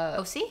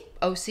 OC?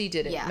 OC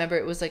did it. Yeah. Remember,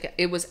 it was like,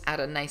 it was at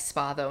a nice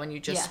spa, though, and you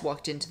just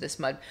walked into this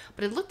mud.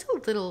 But it looked a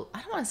little,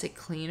 I don't want to say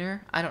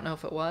cleaner. I don't know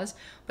if it was.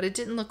 But it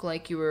didn't look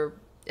like you were...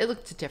 It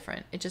looked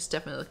different. It just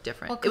definitely looked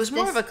different. Well, it was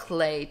more of a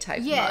clay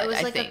type mud, it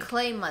was like a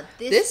clay mud.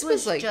 This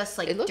was like, just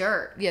like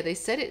dirt. Yeah, they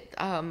said it.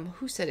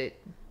 Who said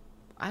it?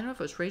 I don't know if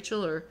it was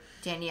Rachel or...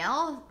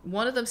 Danielle?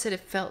 One of them said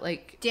it felt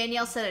like...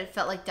 Danielle said it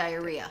felt like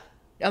diarrhea.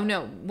 Oh,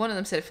 no. One of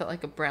them said it felt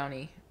like a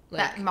brownie.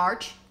 Like,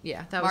 Marge?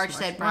 Yeah, that was Marge.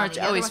 Said brownie. Marge,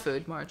 always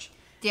food, Marge.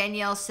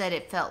 Danielle said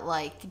it felt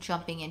like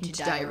jumping into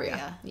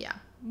diarrhea. Yeah.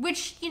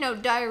 Which, you know,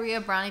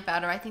 diarrhea, brownie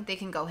batter, I think they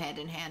can go hand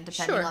in hand,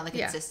 depending on the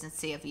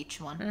consistency of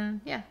each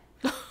one. Yeah.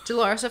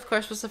 Dolores, of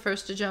course, was the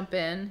first to jump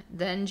in.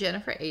 Then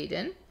Jennifer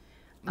Aiden.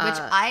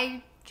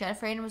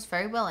 Jennifer Aiden was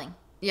very willing.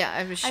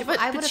 Yeah,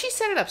 but she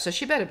set it up, so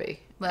she better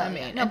be. Well, I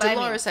mean, no,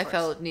 Dolores, I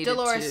felt needed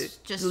Dolores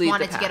to just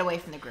wanted to get away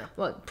from the group.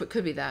 Well, it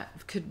could be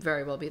that. Could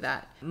very well be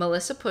that.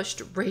 Melissa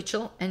pushed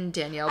Rachel and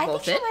Danielle both in. I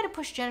think she might have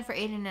pushed Jennifer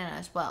Aiden in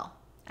as well.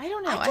 I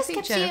don't know. I just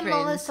kept seeing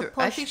Melissa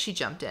push. I think she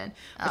jumped in.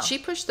 But Oh. she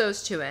pushed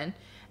those two in.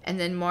 And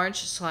then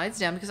Marge slides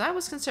down because I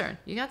was concerned.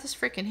 You got this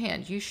freaking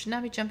hand. You should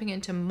not be jumping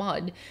into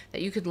mud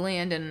that you could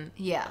land and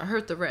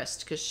hurt the wrist,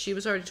 because she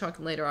was already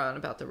talking later on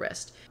about the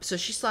wrist. So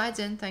she slides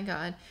in, thank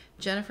God.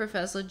 Jennifer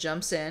Fessler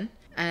jumps in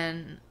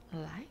and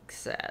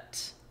likes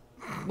it.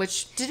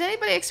 Which, did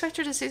anybody expect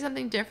her to say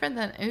something different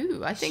than,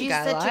 ooh, I think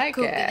I like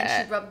it? And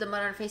then she rubbed the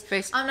mud on her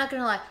face. I'm not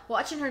going to lie.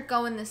 Watching her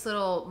go in this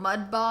little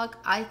mud bog,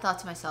 I thought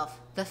to myself,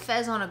 the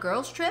Fez on a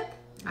girls trip?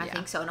 I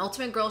think so. An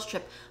ultimate girls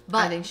trip. But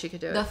I think she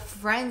could do it. The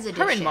Friends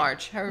edition. Her and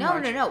Marge.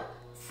 No.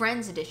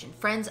 Friends edition.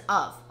 Friends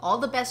of. All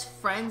the best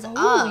friends of.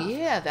 Oh,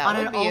 yeah. That on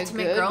would an be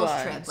ultimate a good girls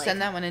one. trip.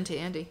 Send that one into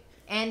Andy.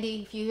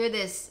 Andy, if you hear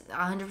this,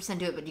 100%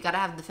 do it, but you got to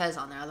have the Fez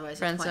on there. Otherwise,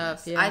 Friends it's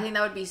pointless. of, yeah. I think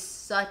that would be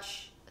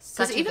such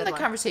Because even the one.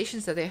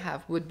 conversations that they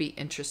have would be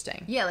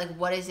interesting. Yeah, like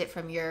what is it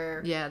from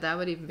your... Yeah, that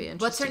would even be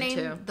interesting. What's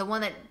her name? Too. The one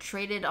that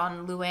traded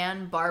on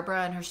Luann,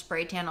 Barbara, and her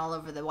spray tan all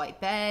over the white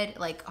bed.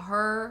 Like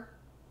her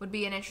would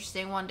be an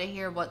interesting one to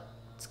hear what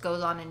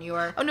goes on in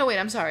your... Oh, no, wait,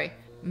 I'm sorry.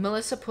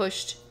 Melissa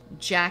pushed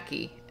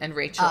Jackie and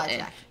Rachel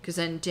in. Because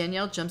then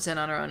Danielle jumps in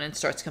on her own and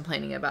starts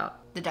complaining about...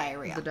 The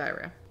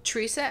diarrhea.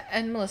 Teresa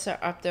and Melissa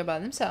are up there by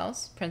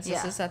themselves.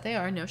 Princesses that they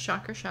are. No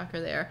shocker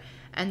there.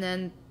 And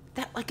then,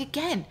 that, like,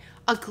 again,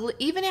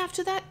 even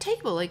after that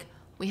table, like...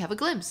 We have a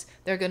glimpse.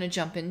 They're going to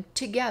jump in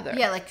together.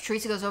 Yeah, like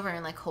Teresa goes over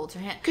and like holds her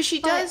hand. Because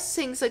she does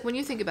things like when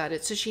you think about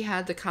it. So she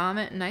had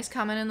the nice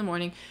comment in the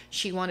morning.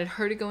 She wanted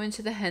her to go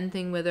into the hen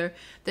thing with her.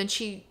 Then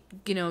she,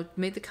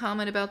 made the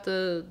comment about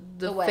the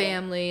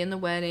family and the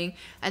wedding.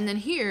 And then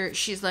here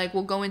she's like,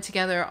 we'll go in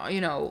together,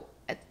 and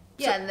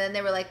then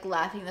they were like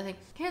laughing. Nothing.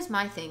 Here's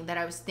my thing that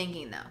I was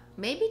thinking though.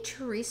 Maybe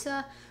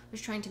Teresa was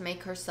trying to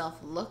make herself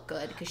look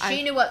good because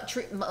she knew what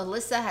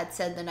Melissa had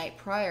said the night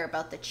prior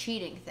about the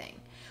cheating thing.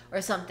 Or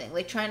something,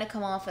 like trying to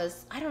come off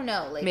as, I don't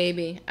know, like...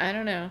 Maybe. I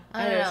don't know.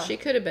 I don't know. She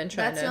could have been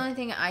trying That's the only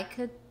thing I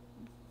could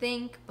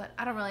think, but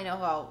I don't really know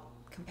how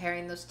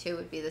comparing those two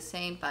would be the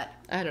same, but...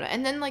 I don't know.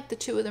 And then, like, the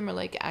two of them are,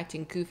 like,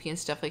 acting goofy and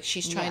stuff. Like,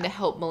 she's trying to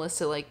help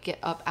Melissa, like, get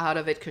up out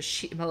of it,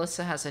 because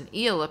Melissa has an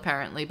eel,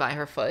 apparently, by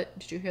her foot.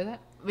 Did you hear that?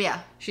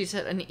 Yeah. She's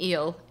had an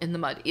eel in the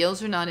mud.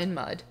 Eels are not in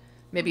mud.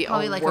 Maybe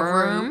probably a like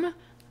worm. A room.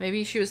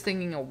 Maybe she was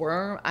thinking a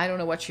worm. I don't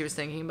know what she was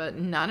thinking, but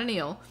not an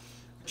eel.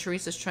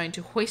 Teresa's trying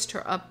to hoist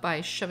her up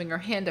by shoving her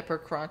hand up her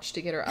crotch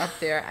to get her up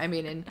there. I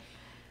mean, and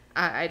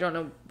I don't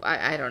know.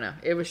 I don't know.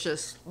 It was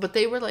just... But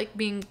they were, like,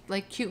 being,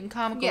 like, cute and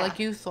comical. Yeah. Like,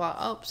 you thought,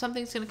 oh,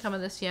 something's going to come of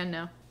this. Yeah,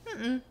 no.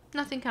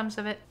 Nothing comes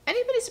of it.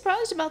 Anybody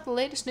surprised about the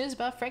latest news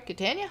about Frank and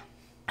Tanya?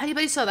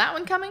 Anybody saw that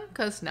one coming?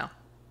 Because, no.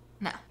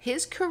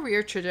 His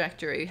career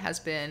trajectory has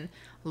been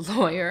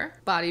lawyer,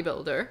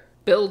 bodybuilder,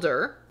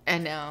 builder,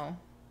 and now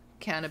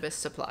cannabis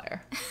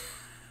supplier.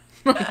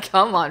 Like,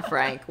 come on,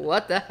 Frank.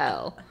 What the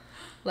hell?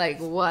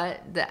 Like,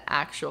 what the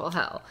actual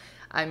hell?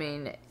 I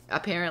mean,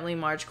 apparently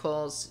Marge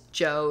calls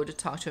Joe to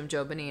talk to him,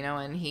 Joe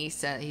Bonino, and he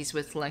said he's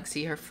with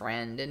Lexi, her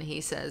friend, and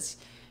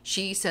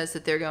she says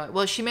that they're going...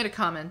 Well, she made a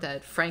comment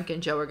that Frank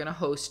and Joe are going to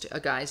host a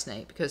guy's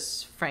night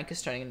because Frank is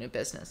starting a new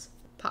business,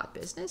 pot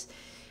business,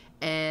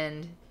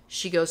 and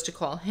she goes to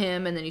call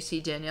him, and then you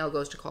see Danielle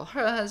goes to call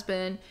her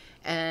husband,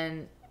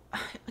 and...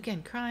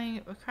 Again,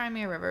 crying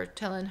me a river,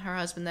 telling her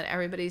husband that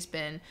everybody's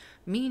been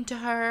mean to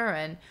her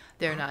and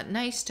they're not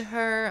nice to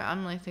her.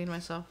 I'm like thinking to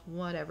myself,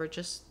 whatever,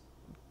 just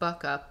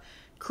buck up.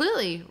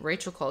 Clearly,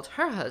 Rachel called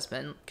her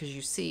husband because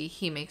you see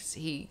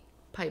he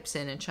pipes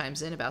in and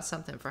chimes in about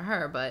something for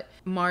her. But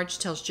Marge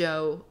tells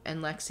Joe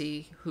and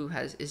Lexi, who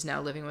is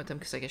now living with them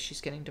because I guess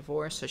she's getting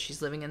divorced, so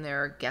she's living in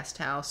their guest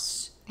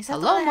house. Is that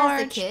Hello, the one that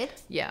has the kid?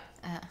 Yeah.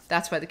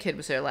 That's why the kid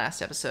was there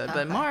last episode. Okay.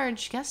 But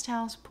Marge, guest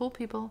house, pool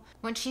people.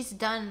 When she's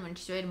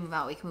ready to move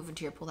out, we can move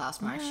into your pool house,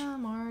 Marge. Yeah,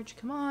 Marge,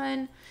 come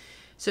on.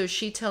 So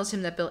she tells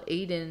him that Bill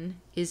Aiden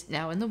is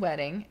now in the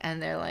wedding,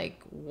 and they're like,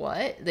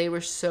 what? They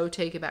were so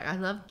taken back. I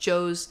love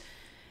Joe's,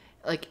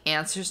 like,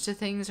 answers to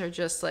things are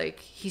just, like,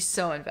 he's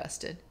so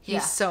invested.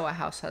 He's so a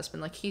house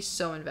husband. Like, he's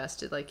so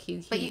invested. Like,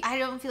 But I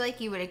don't feel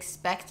like you would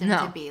expect him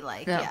to be,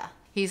 like,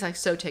 He's, like,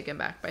 so taken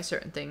back by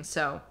certain things,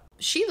 so...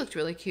 She looked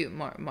really cute,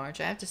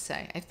 Marge, I have to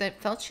say. I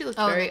felt she looked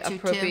very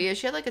appropriate. Yeah,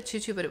 she had like a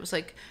tutu, but it was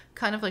like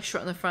kind of like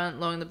short in the front,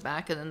 low in the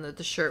back, and then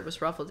the shirt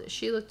was ruffled.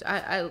 She looked,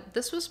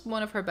 this was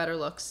one of her better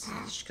looks.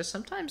 Because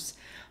sometimes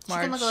Marge...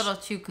 She can look a little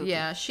too kooky.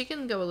 Yeah, she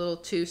can go a little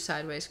too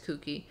sideways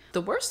kooky.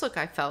 The worst look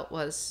I felt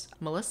was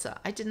Melissa.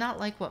 I did not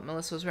like what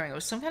Melissa was wearing. It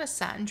was some kind of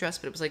satin dress,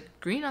 but it was like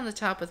green on the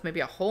top with maybe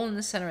a hole in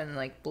the center and then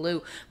like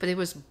blue. But it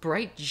was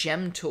bright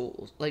gem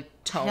tones. I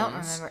don't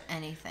remember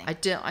anything. I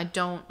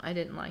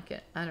didn't like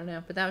it. I don't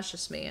know, but that was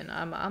just me, and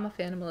I'm a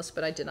fan of Melissa,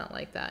 but I did not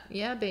like that.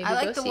 Yeah, baby. I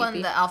like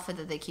the outfit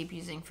that they keep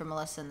using for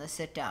Melissa in the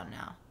sit down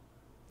now.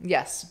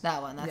 Yes,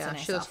 that one. That's a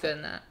nice she looks good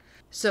in that.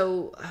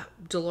 So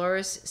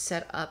Dolores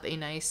set up a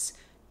nice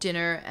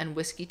dinner and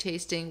whiskey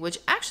tasting, which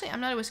actually I'm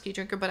not a whiskey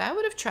drinker, but I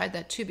would have tried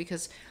that too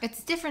because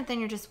it's different than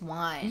your just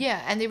wine.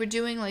 Yeah, and they were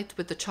doing like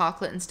with the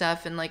chocolate and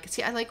stuff, and like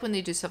see, I like when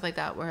they do stuff like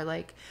that where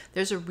like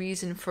there's a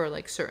reason for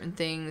like certain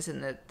things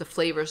and the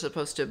flavor is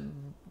supposed to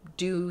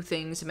do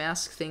things,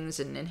 mask things,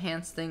 and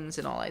enhance things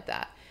and all like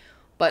that.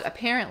 But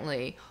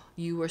apparently,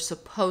 you were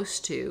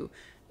supposed to,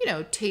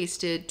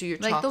 taste it, do your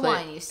like chocolate. Like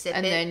the wine, you sip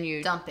and it, then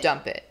you dump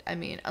it. I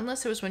mean,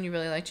 unless it was one you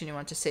really liked and you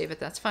want to save it,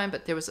 that's fine.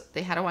 But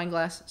they had a wine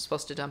glass,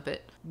 supposed to dump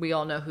it. We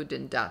all know who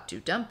did not do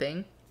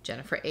dumping.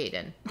 Jennifer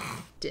Aiden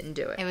didn't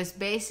do it. It was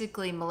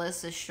basically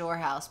Melissa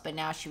Storehouse, but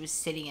now she was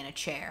sitting in a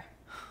chair.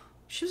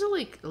 She was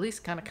at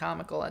least kind of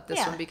comical at this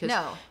one because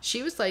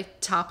she was like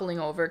toppling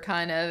over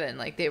kind of, and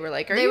like they were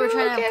like, they were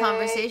trying okay? to have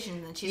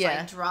conversations, and she's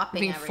like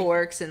dropping everything.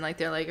 Forks, and like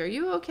they're like, are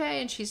you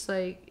okay? And she's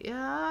like,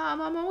 yeah,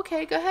 I'm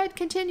okay. Go ahead,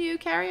 continue,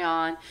 carry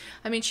on.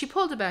 I mean, she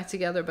pulled it back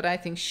together, but I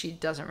think she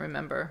doesn't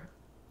remember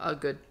a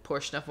good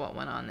portion of what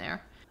went on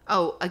there.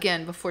 Oh,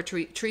 again, before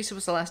Teresa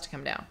was the last to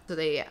come down. So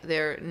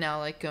they're now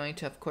like going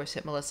to, of course,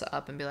 hit Melissa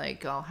up and be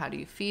like, oh, how do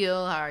you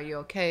feel? How are you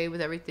okay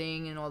with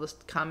everything? And all the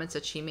comments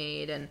that she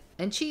made.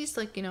 And she's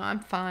like, I'm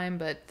fine,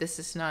 but this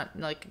is not,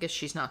 like, I guess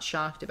she's not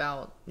shocked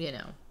about,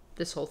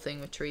 this whole thing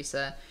with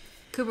Teresa.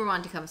 Cooper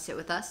wanted to come sit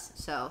with us,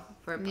 so.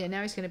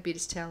 Now he's going to beat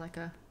his tail like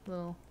a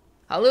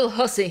little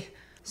hussy.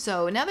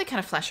 So now they kind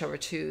of flash over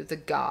to the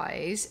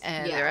guys,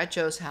 and they're at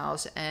Joe's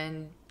house,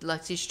 and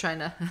Lexi's trying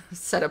to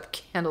set up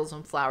candles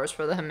and flowers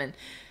for them, and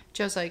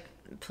Joe's like,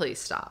 please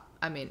stop.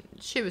 I mean,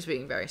 she was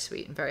being very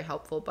sweet and very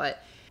helpful,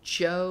 but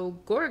Joe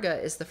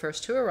Gorga is the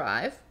first to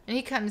arrive, and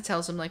he kind of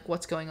tells him, like,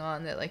 what's going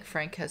on, that, like,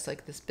 Frank has,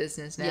 like, this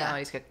business now,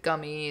 he's got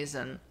gummies,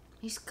 and...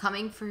 He's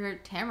coming for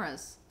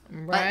Tamara's.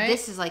 Right? But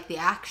this is, like, the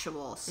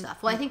actual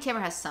stuff. Well, I think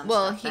Tamara has some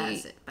stuff that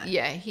has it, but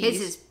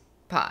his is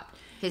pot.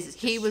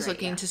 He was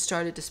looking to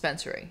start a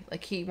dispensary.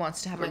 Like, he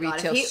wants to have a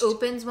retail... If he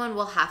opens one,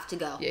 we'll have to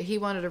go. Yeah, he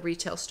wanted a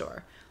retail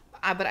store.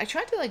 But I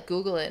tried to, like,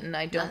 Google it, and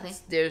I don't... Nothing.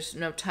 There's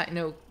no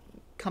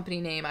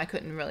company name. I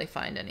couldn't really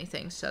find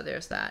anything, so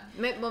there's that.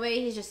 Well,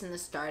 maybe he's just in the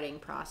starting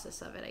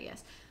process of it, I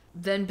guess.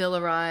 Then Bill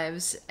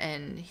arrives,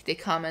 and they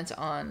comment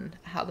on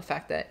how the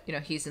fact that,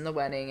 he's in the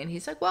wedding, and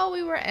he's like, well,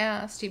 we were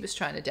asked. He was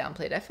trying to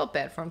downplay it. I felt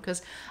bad for him,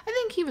 because I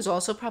think he was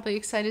also probably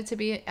excited to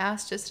be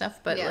asked and stuff,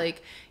 but,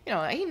 like,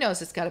 he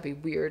knows it's got to be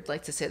weird,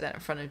 like, to say that in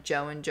front of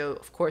Joe, and Joe,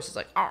 of course, is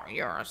like, oh,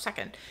 you're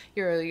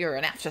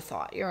an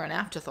afterthought. You're an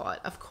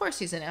afterthought. Of course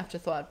he's an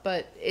afterthought,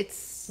 but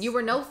it's... You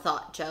were no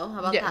thought, Joe. How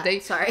about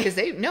that? Sorry. Because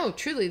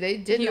truly, they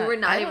did You were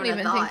not I don't even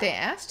think thought. they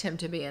asked him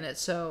to be in it,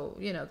 so,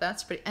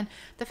 that's pretty... And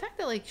the fact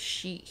that, like,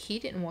 he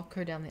didn't walk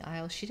her down the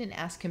aisle, she didn't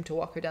ask him to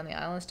walk her down the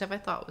aisle and stuff, I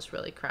thought was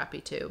really crappy,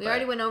 too. We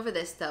already went over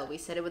this, though. We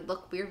said it would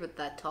look weird with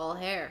that tall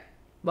hair.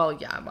 Well,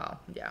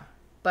 yeah.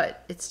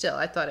 But it's still,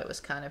 I thought it was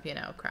kind of,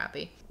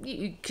 crappy.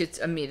 You could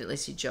immediately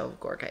see Joe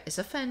Gorga is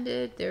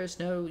offended. There's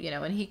no,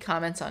 and he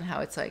comments on how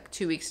it's like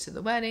 2 weeks to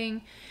the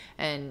wedding.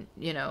 And,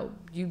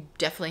 you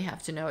definitely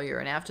have to know you're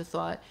an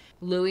afterthought.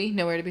 Louis,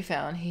 nowhere to be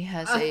found. He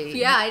has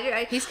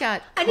he's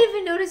got... I didn't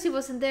even notice he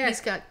wasn't there. He's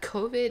got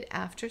COVID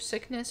after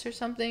sickness or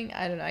something.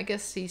 I don't know. I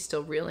guess he's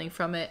still reeling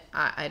from it.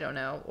 I don't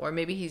know. Or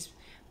maybe he's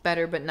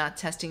better but not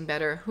testing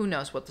better. Who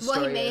knows what the story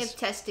is. Well, he may have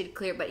tested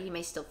clear, but he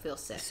may still feel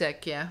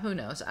sick. Yeah, who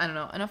knows? I don't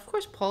know. And of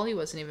course, Paulie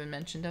wasn't even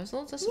mentioned. I was a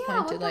little disappointed.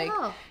 Yeah, what the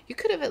hell? You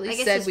could have at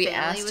least said we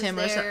asked him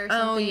or something.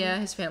 Oh, yeah,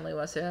 his family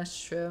was there.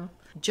 That's true.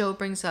 Joe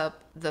brings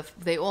up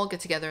they all get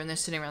together and they're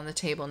sitting around the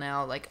table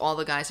now. Like, all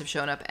the guys have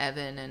shown up.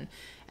 Evan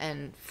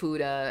and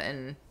Fuda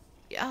and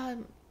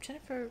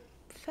Jennifer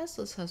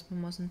Fesla's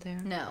husband wasn't there.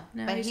 No,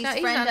 but he's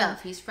friend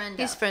of. He's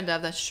friend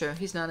of. That's true.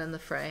 He's not in the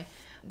fray.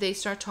 They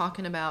start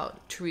talking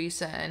about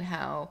Teresa and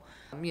how,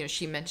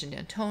 she mentioned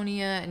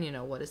Antonia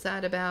and, what is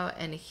that about?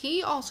 And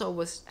he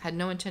also had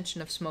no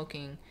intention of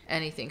smoking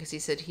anything because he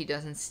said he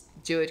doesn't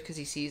do it because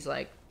he sees,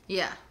 like,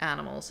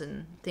 animals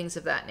and things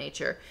of that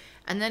nature.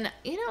 And then,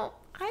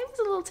 I was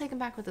a little taken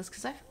back with this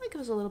because I feel like it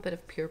was a little bit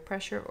of peer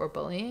pressure or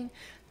bullying,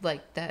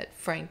 like that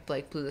Frank,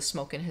 like, blew the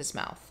smoke in his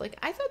mouth. Like,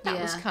 I thought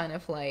that was kind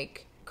of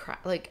like...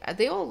 Like,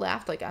 they all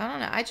laughed. Like, I don't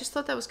know. I just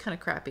thought that was kind of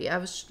crappy. I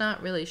was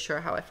not really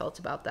sure how I felt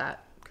about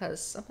that.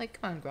 Because I'm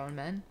like, come on, grown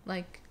men.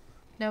 Like,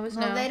 no is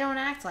no. Well, they don't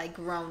act like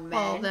grown men.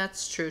 Well,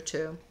 that's true,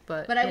 too.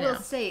 But I will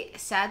say,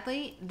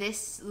 sadly,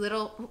 this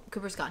little...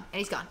 Cooper's gone. And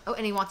he's gone. Oh,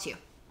 and he wants you.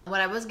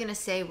 What I was going to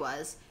say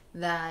was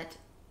that,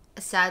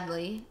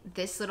 sadly,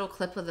 this little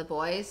clip of the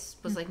boys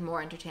was, like, more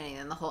entertaining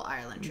than the whole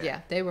Ireland trip. Yeah,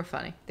 they were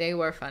funny. They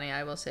were funny,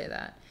 I will say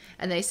that.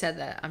 And they said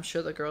that I'm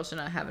sure the girls are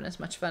not having as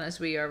much fun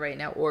as we are right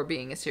now or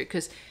being as serious.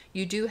 Because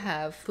you do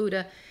have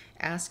Fuda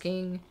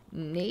asking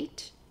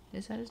Nate...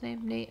 Is that his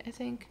name? Nate, I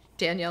think.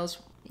 Danielle's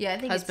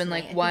husband,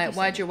 like,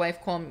 why'd your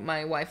wife call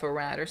my wife a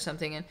rat or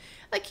something? And,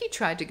 like, he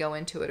tried to go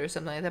into it or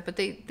something like that, but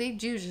they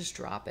do just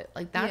drop it.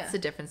 Like, that's the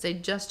difference. They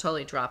just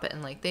totally drop it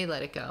and, like, they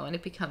let it go. And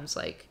it becomes,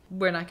 like,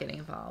 we're not getting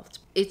involved.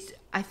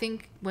 I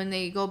think when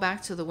they go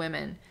back to the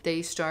women,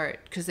 they start,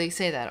 because they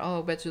say that,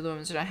 bet the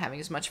women are not having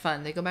as much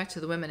fun. They go back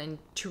to the women and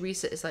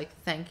Teresa is, like,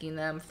 thanking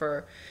them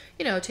for,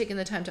 taking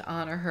the time to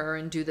honor her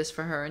and do this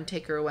for her and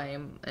take her away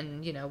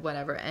and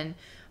whatever. And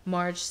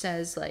Marge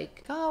says,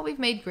 like, we've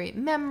made great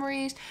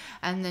memories.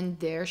 And then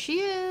there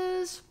she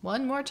is.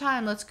 One more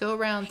time. Let's go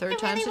around. Third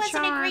time's a charm. It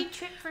really wasn't a great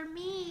trip for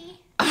me.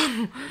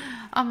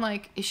 I'm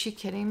like, is she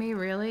kidding me?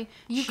 Really?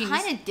 You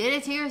kind of did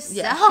it to yourself.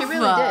 Yeah, she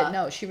really did.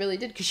 No, she really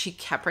did, because she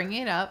kept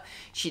bringing it up.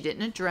 She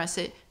didn't address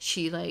it.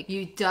 She like,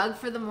 you dug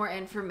for the more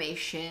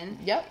information.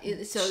 Yep.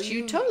 So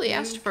you totally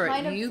asked for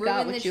it. You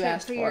got what you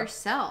asked for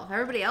yourself.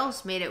 Everybody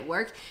else made it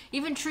work.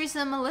 Even Teresa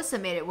and Melissa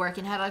made it work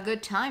and had a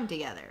good time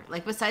together.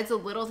 Like, besides the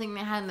little thing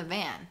they had in the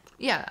van.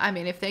 Yeah, I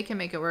mean, if they can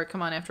make it work,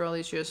 come on, after all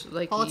these years,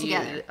 like, pull it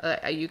together.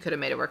 You could have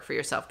made it work for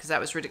yourself, because that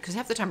was ridiculous. Because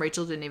half the time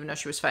Rachel didn't even know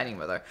she was fighting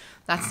with her.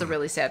 That's the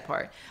really sad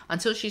part.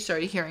 Until she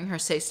started hearing her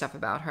say stuff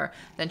about her,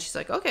 then she's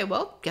like, okay,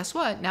 well, guess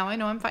what? Now I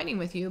know I'm fighting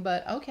with you,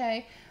 but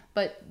okay.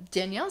 But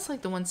Danielle's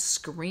like the one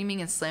screaming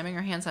and slamming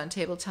her hands on the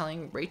table,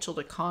 telling Rachel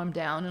to calm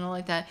down and all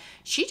like that.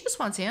 She just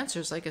wants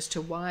answers, like, as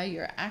to why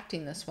you're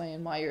acting this way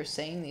and why you're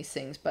saying these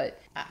things. But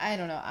I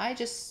don't know.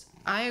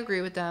 I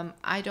agree with them.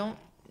 I don't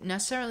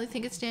necessarily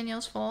think it's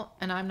Danielle's fault,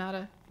 and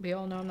we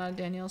all know I'm not a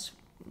Danielle's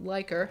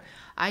liker.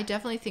 I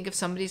definitely think if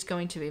somebody's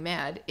going to be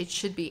mad, it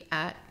should be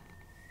at,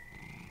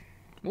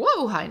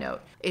 high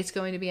note. It's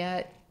going to be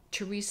at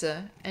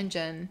Teresa and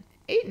Jen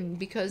Aiden,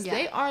 because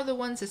they are the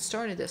ones that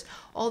started this.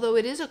 Although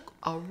it is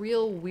a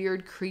real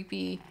weird,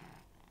 creepy,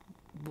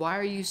 why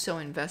are you so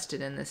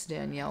invested in this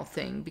Danielle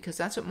thing? Because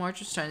that's what Marge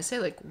was trying to say.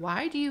 Like,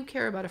 why do you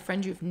care about a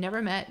friend you've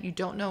never met, you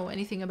don't know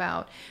anything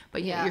about,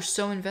 but yet you're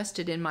so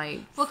invested in my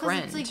friend? Well,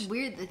 because it's like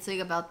weird. It's like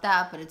about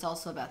that, but it's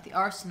also about the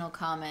Arsenal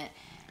comment.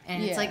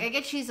 And it's like, I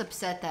guess she's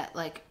upset that,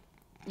 like,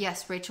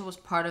 yes, Rachel was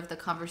part of the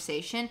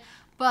conversation,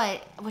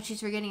 but what she's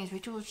forgetting is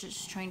Rachel was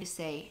just trying to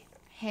say,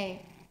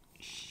 hey,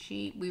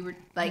 she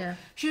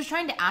was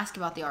trying to ask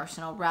about the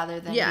Arsenal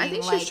rather than being I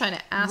think she was trying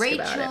to ask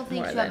Rachel about it thinks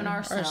more you have than an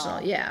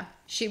Arsenal. Yeah,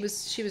 she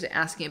was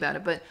asking about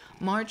it, but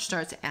Marge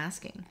starts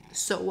asking.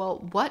 So,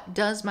 well, what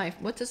does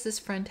this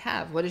friend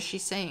have? What is she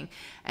saying?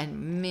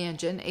 And man,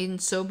 Jen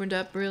Aiden sobered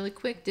up really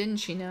quick, didn't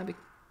she? Now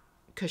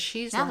because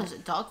she's now there's a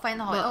dog fight in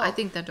the hallway. Well, I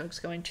think that dog's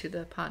going to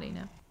the potty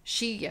now.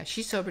 She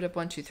sobered up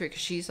 1, 2, 3,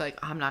 because she's like,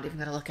 I'm not even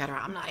gonna look at her.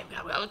 I'm not even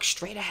gonna look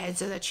straight ahead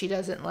so that she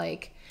doesn't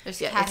like. There's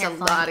it's a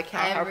lot of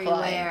cat hair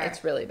flying.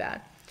 It's really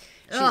bad.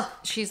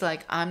 She's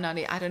like, I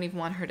don't even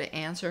want her to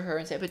answer her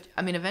and say, but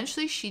I mean,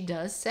 eventually she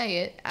does say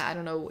it. I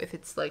don't know if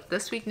it's like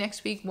this week,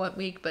 next week, what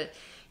week, but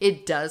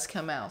it does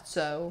come out.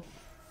 So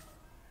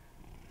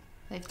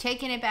they've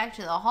taken it back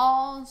to the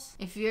halls.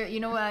 If you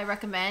know what I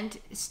recommend,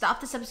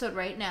 stop this episode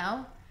right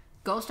now.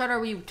 Go start where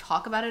we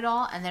talk about it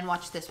all, and then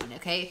watch this one,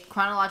 okay?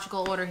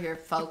 Chronological order here,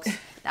 folks.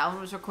 That one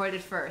was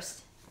recorded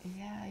first.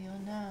 Yeah,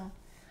 you'll know.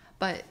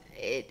 But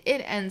it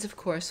ends, of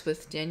course,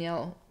 with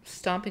Danielle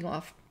stomping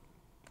off,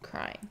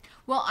 crying.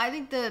 Well, I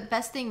think the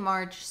best thing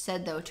Marge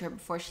said, though, to her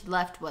before she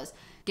left was,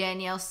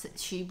 Danielle,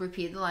 she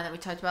repeated the line that we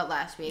talked about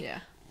last week.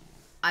 Yeah.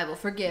 I will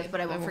forgive, but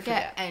I won't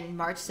forget. And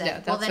Marge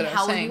said, well, then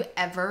how will you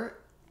ever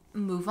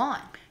move on?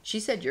 She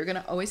said, you're going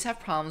to always have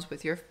problems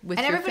with your family.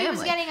 And everybody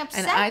was getting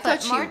upset,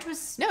 but Marge was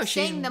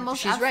saying the most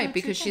she's right,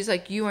 because truth. she's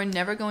like, you are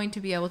never going to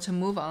be able to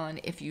move on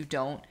if you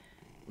don't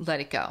let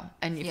it go.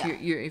 And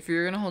if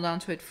you're going to hold on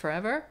to it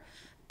forever,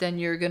 then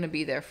you're going to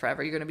be there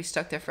forever. You're going to be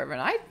stuck there forever.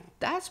 And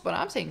that's what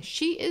I'm saying.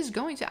 She is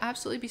going to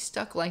absolutely be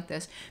stuck like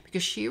this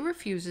because she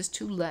refuses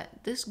to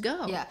let this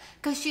go. Yeah,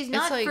 because she's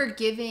not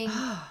forgiving.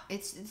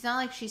 It's not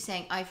like she's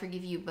saying, I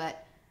forgive you,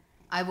 but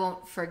I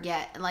won't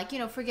forget.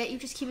 And forget, you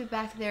just keep it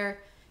back there,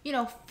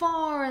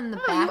 far in the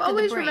back of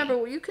the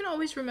brain. You can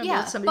always remember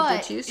what somebody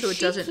did to you so it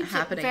doesn't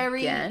happen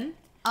again.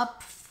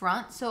 Up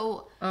front,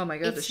 so oh my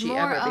god, does she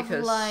ever?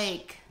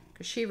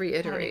 Because she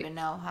reiterates. I don't even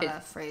know how to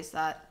phrase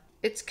that.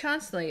 It's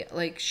constantly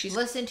like she's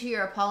listen to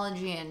your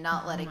apology and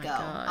not let it go.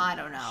 God. I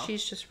don't know.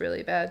 She's just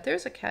really bad.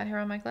 There's a cat hair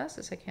on my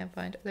glasses. I can't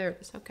find it. There it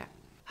is. Okay.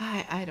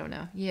 I don't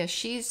know. Yeah,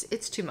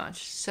 it's too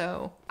much.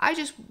 So I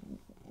just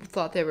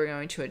thought they were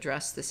going to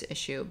address this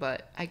issue,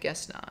 but I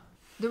guess not.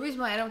 The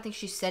reason why I don't think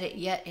she said it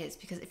yet is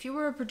because if you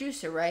were a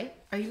producer, right?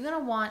 Are you going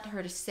to want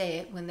her to say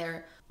it when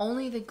they're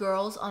only the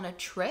girls on a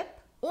trip?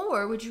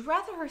 Or would you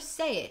rather her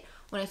say it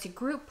when it's a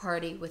group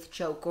party with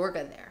Joe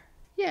Gorga there?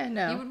 Yeah,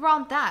 no. You would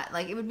want that.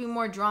 It would be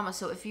more drama.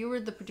 So if you were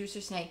the producer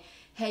saying,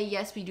 hey,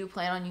 yes, we do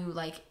plan on you,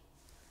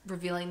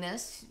 revealing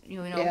this.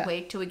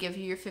 Wait till we give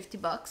you your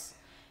 $50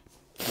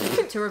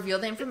 to reveal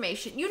the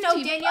information.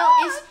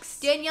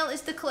 Danielle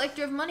is the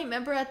collector of money.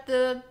 Remember at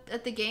the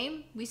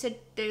game? We said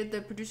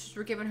the producers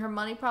were giving her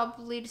money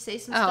probably to say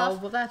some stuff. Oh,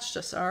 well, that's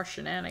just our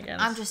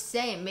shenanigans. I'm just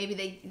saying.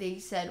 Maybe they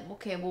said,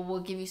 okay, well, we'll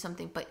give you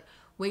something, but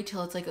wait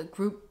till it's like a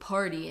group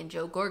party and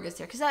Joe Gorga's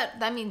there. Because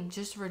that means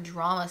just for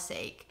drama's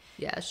sake.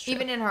 Yeah, it's true.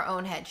 Even in her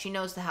own head, she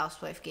knows the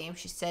Housewife game.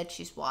 She said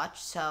she's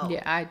watched, so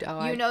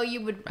yeah,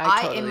 you would.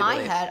 In my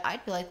head,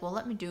 I'd be like, well,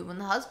 let me do it when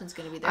the husband's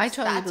going to be there. I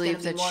totally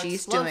believe that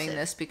she's doing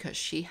this because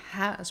she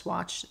has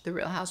watched The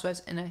Real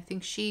Housewives, and I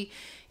think she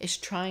is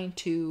trying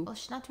to. Well,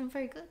 she's not doing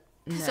very good.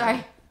 No,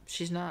 sorry,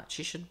 she's not.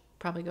 She should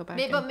probably go back.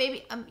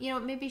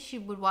 Maybe she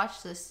would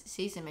watch this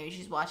season. Maybe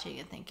she's watching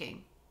and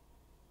thinking,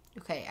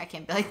 okay, I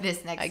can't be like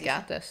this next season. I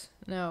got this.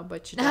 No,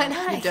 but you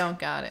don't. You don't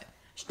got it.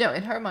 No,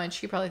 in her mind,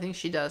 she probably thinks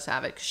she does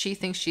have it. 'Cause she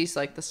thinks she's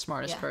like the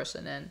smartest Yeah.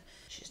 person, and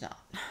she's not.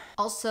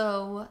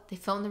 Also, they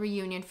filmed the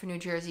reunion for New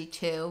Jersey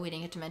too. We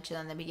didn't get to mention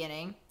that in the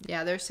beginning.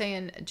 Yeah, they're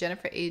saying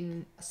Jennifer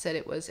Aiden said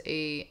it was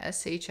a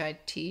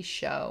SHIT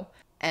show,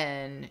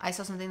 and I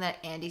saw something that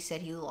Andy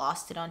said he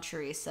lost it on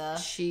Teresa.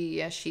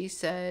 she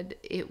said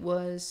it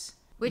was,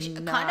 Which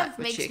not kind of what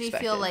makes she me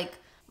expected. feel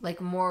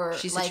like more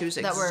She said like she was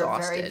that we're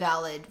very exhausted.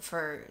 valid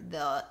for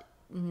the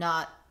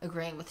not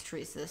agreeing with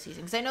Teresa this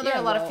season. Because I know there Yeah,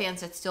 are a lot of well-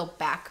 fans that still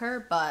back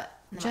her, but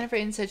Jennifer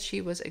Aiden said she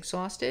was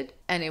exhausted,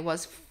 and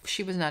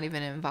she was not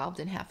even involved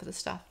in half of the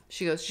stuff.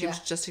 She goes, she was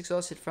Yeah. just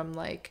exhausted from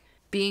like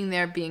being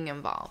there, being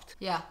involved.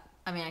 yeah,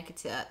 I mean I could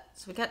see that.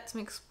 So we got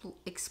some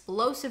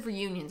explosive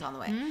reunions on the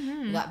way.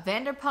 Mm-hmm. We got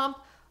Vanderpump.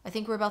 I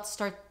think we're about to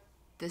start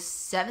the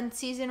 7th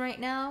season right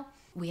now.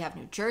 We have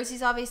New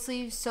Jersey's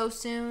obviously so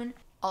soon.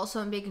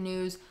 Also in big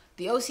news,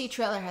 the OC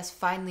trailer has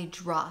finally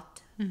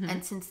dropped. Mm-hmm.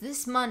 And since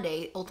this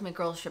Monday, Ultimate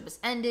Girls Trip has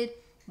ended.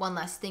 One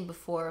last thing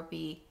before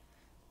we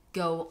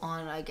go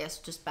on, I guess,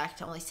 just back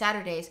to only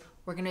Saturdays,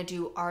 we're going to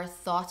do our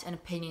thoughts and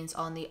opinions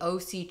on the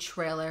OC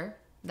trailer.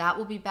 That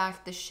will be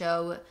back the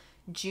show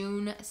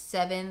June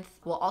 7th.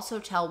 We'll also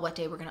tell what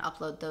day we're going to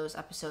upload those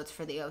episodes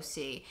for the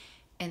OC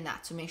and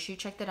that. So make sure you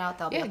check that out.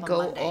 That'll be up on Go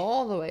Monday.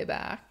 all the way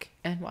back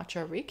and watch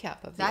our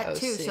recap of the That OC.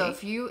 too. So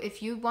if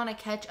you want to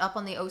catch up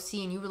on the OC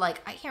and you were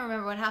like, I can't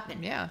remember what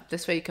happened. Yeah,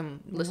 this way you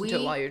can listen to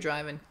it while you're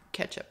driving,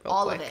 catch up real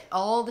All quick. of it,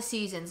 all the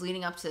seasons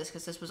leading up to this,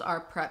 because this was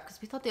our prep.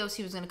 Because we thought the OC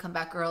was going to come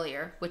back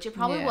earlier, which it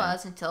probably Yeah.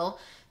 was until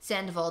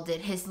Sandoval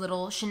did his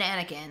little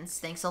shenanigans.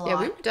 Thanks a lot. Yeah,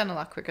 we were done a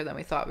lot quicker than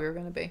we thought we were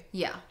going to be.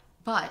 Yeah,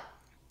 but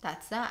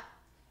that's that.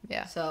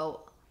 Yeah.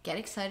 So get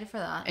excited for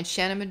that. And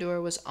Shannon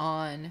Medora was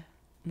on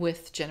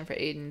with Jennifer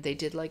Aiden. They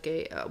did like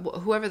a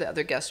whoever the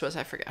other guest was,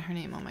 I forget her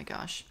name. Oh my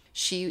gosh,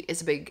 she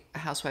is a big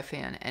Housewife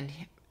fan, and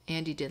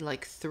Andy did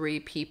like 3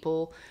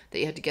 people that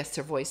you had to guess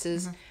their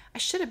voices. Mm-hmm.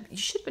 You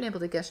should have been able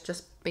to guess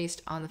just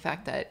based on the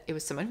fact that it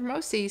was someone from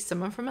OC,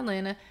 someone from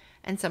Atlanta,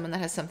 and someone that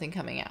has something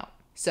coming out.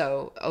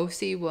 So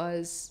OC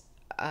was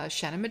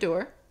Shannon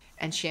Medora,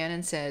 and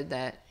Shannon said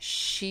that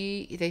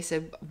they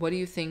said, what do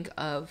you think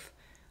of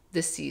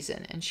this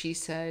season? And she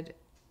said,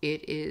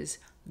 it is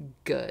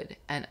good,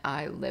 and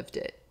I lived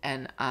it,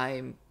 and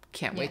I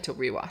can't wait to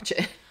rewatch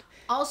it.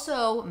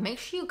 Also, make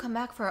sure you come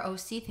back for our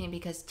OC thing,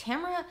 because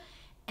Tamara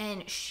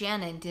and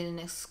Shannon did an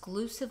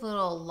exclusive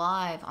little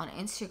live on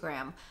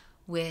Instagram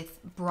with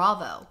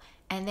Bravo,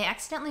 and they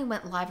accidentally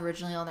went live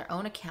originally on their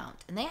own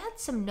account, and they had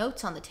some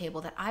notes on the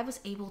table that I was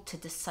able to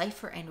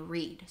decipher and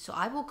read. So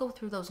I will go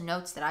through those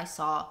notes that I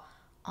saw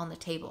on the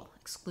table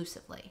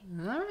exclusively.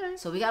 All right.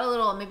 So we got a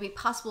little, maybe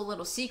possible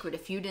little secret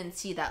if you didn't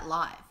see that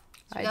live.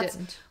 So I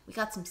didn't. We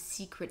got some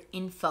secret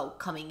info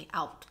coming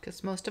out.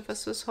 Because most of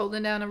us was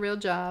holding down a real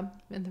job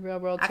in the real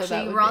world. Actually, so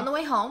that we're would on be... the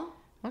way home.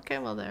 Okay,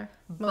 well there.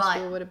 Most But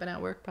people would have been at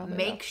work probably.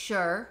 Make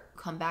sure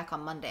come back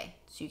on Monday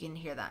so you can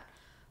hear that.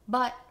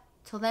 But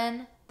till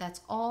then, that's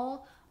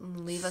all.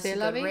 Leave us C'est a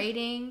la good vie.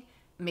 rating.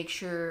 Make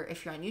sure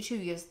if you're on YouTube,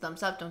 you give us a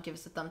thumbs up. Don't give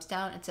us a thumbs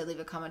down. Instead, leave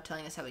a comment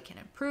telling us how we can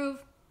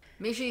improve.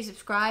 Make sure you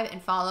subscribe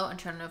and follow and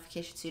turn on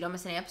notifications so you don't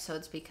miss any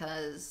episodes,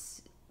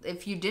 because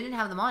if you didn't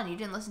have them on, you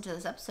didn't listen to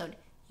this episode,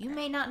 you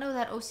may not know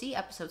that OC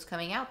episode's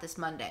coming out this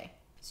Monday.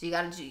 So you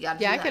gotta do Yeah,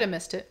 that. I could have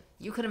missed it.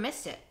 You could have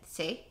missed it.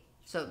 See?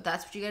 So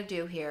that's what you gotta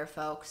do here,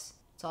 folks.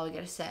 That's all we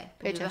gotta say.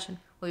 Pay attention.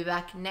 We'll be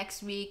back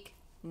next week.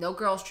 No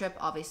girls trip,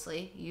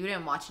 obviously. You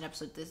didn't watch an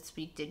episode this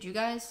week, did you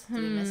guys?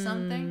 Did we miss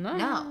something?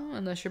 No,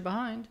 unless you're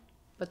behind.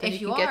 But then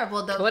If you you can are, get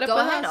well, caught up go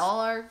with ahead. us. All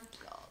our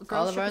girls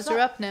All of trip ours is are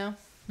up now.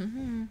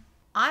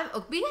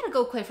 We gotta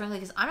go quite frankly,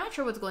 because I'm not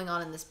sure what's going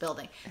on in this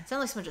building. It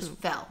sounded like someone just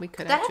fell. We could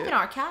Could have that have to- been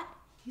our cat?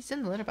 He's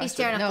in the litter box. He's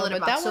staring at the litter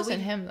but box, that so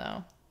wasn't him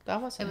though.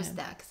 That wasn't It was him.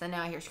 that, because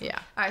now I hear screaming.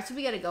 Yeah. All right, so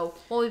we gotta go.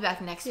 We'll be back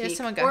next Yeah, week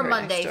someone got or hurt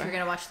Monday next if door. you're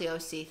gonna watch the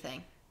OC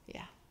thing.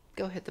 Yeah.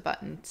 Go hit the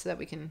button so that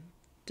we can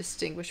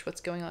distinguish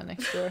what's going on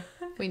next door.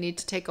 We need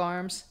to take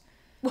arms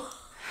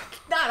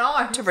Not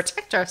ours. to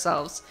protect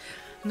ourselves,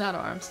 not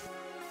arms.